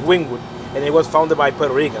 it was Wynwood, and it was founded by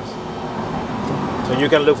Puerto Ricans. So you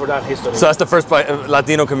can look for that history. So that's the first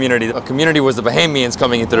Latino community. A community was the Bahamians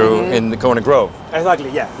coming through in the Kona Grove. Exactly,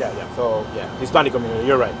 yeah. So yeah, Hispanic community,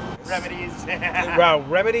 you're right. Remedies.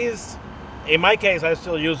 Remedies. In my case, I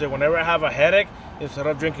still use it. Whenever I have a headache, instead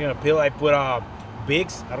of drinking a pill, I put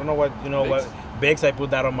Vicks. I don't know what, Vicks, I put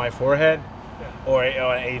that on my forehead. Yeah. Or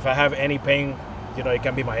if I have any pain, you know, it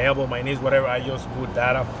can be my elbow, my knees, whatever, I just put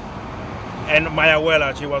that up. And my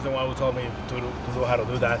abuela, she was the one who told me to do how to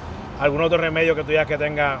do that. Algún otro remedio que tú ya que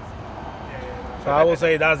tenga. So I will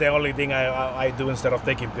say that's the only thing I do instead of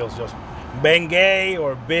taking pills. Just Bengay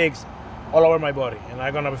or Vicks all over my body, and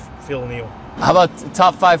I'm gonna feel new. How about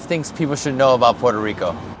top 5 things people should know about Puerto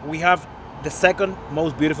Rico? We have the second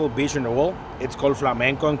most beautiful beach in the world. It's called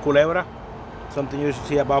Flamenco in Culebra. Something you should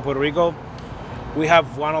see about Puerto Rico. We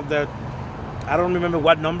have one of the, I don't remember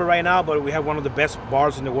what number right now, but we have one of the best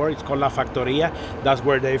bars in the world. It's called La Factoria. That's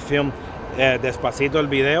where they filmed Despacito,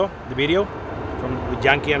 the video with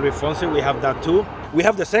Yankee and Luis Fonsi. We have that too. We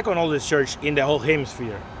have the second oldest church in the whole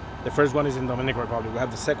hemisphere. The first one is in Dominican Republic. We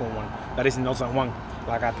have the second one that is in El San Juan,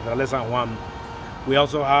 La Catedral de San Juan. We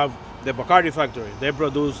also have the Bacardi factory. They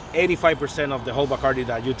produce 85% of the whole Bacardi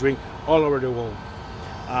that you drink all over the world.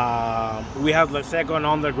 We have the second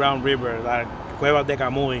underground river, like Cueva de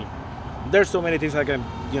Camuy. There's so many things I can,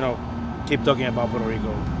 keep talking about Puerto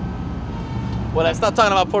Rico. Well, let's not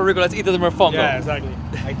talking about Puerto Rico. Let's eat the mofongo. Yeah, exactly.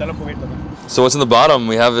 So what's in the bottom?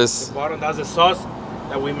 We have this. The bottom, that's the sauce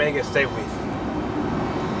that we make a steak with.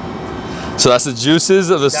 So that's the juices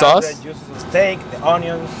of the sauce? The juices of the steak, the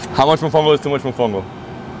onions. How much mofongo is too much mofongo?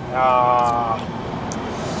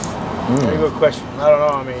 Very good question. I don't know.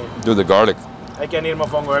 I mean, Dude, the garlic. I can eat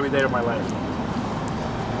mofongo every day of my life.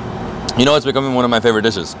 You know, it's becoming one of my favorite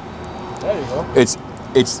dishes. There you go. It's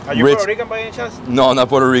Are you rich. Puerto Rican by any chance? No, I'm not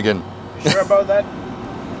Puerto Rican. You sure about that?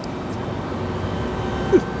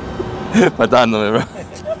 Matándome, bro.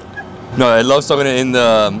 No, I love soaking it in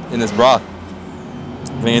this broth.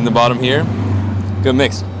 In the bottom here. Good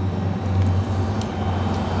mix.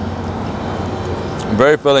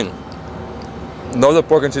 Very filling. Know the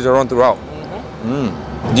pork and cheese are run throughout.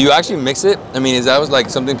 Do you actually mix it? I mean, is that like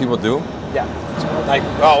something people do? Yeah. Like,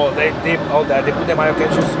 they dip all that. They put the mayo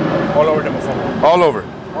ketchup all over the mofongo. All over?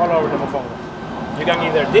 All over the mofongo. You can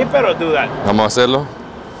either dip it or do that. Vamos a hacerlo.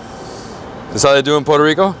 This how they do in Puerto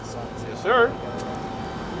Rico? Yes, sir.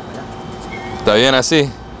 Está bien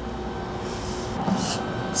así.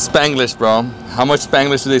 Spanglish, bro. How much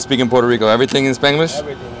Spanglish do they speak in Puerto Rico? Everything in Spanglish?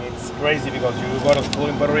 Everything. It's crazy because you go to school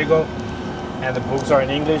in Puerto Rico and the books are in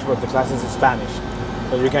English, but the classes in Spanish.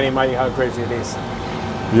 So you can imagine how crazy it is.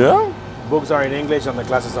 Yeah? Books are in English and the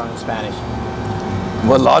classes are in Spanish.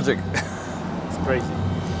 What logic? It's crazy.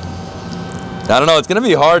 I don't know, it's gonna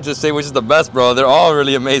be hard to say which is the best, bro. They're all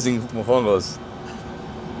really amazing mofongos.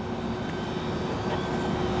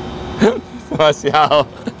 Demasiado.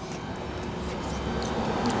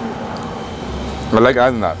 I like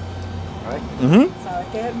adding that. ¿Sabes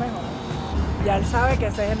qué es el mejor? Ya él sabe que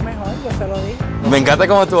ese es el mejor, yo se lo dije. Me encanta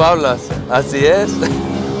cómo tú hablas. Así es.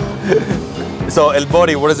 So, el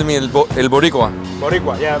bori, what does it mean? El boricua?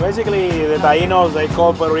 Boricua, yeah. Basically, the Taínos, they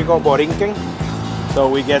call Puerto Rico Borinquen. So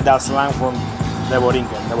we get that slang from the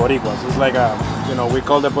Borinquen, the Boricuas. It's like a, you know, we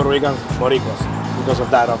call the Puerto Ricans Boricuas because of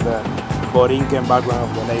that, of the Borinquen background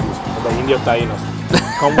of the natives, of the Indios Taínos.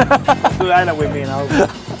 Come to the island with me now.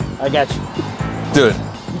 I got you. Dude,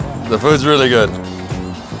 the food's really good.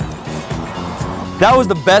 That was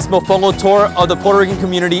the best mofongo tour of the Puerto Rican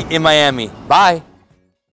community in Miami. Bye.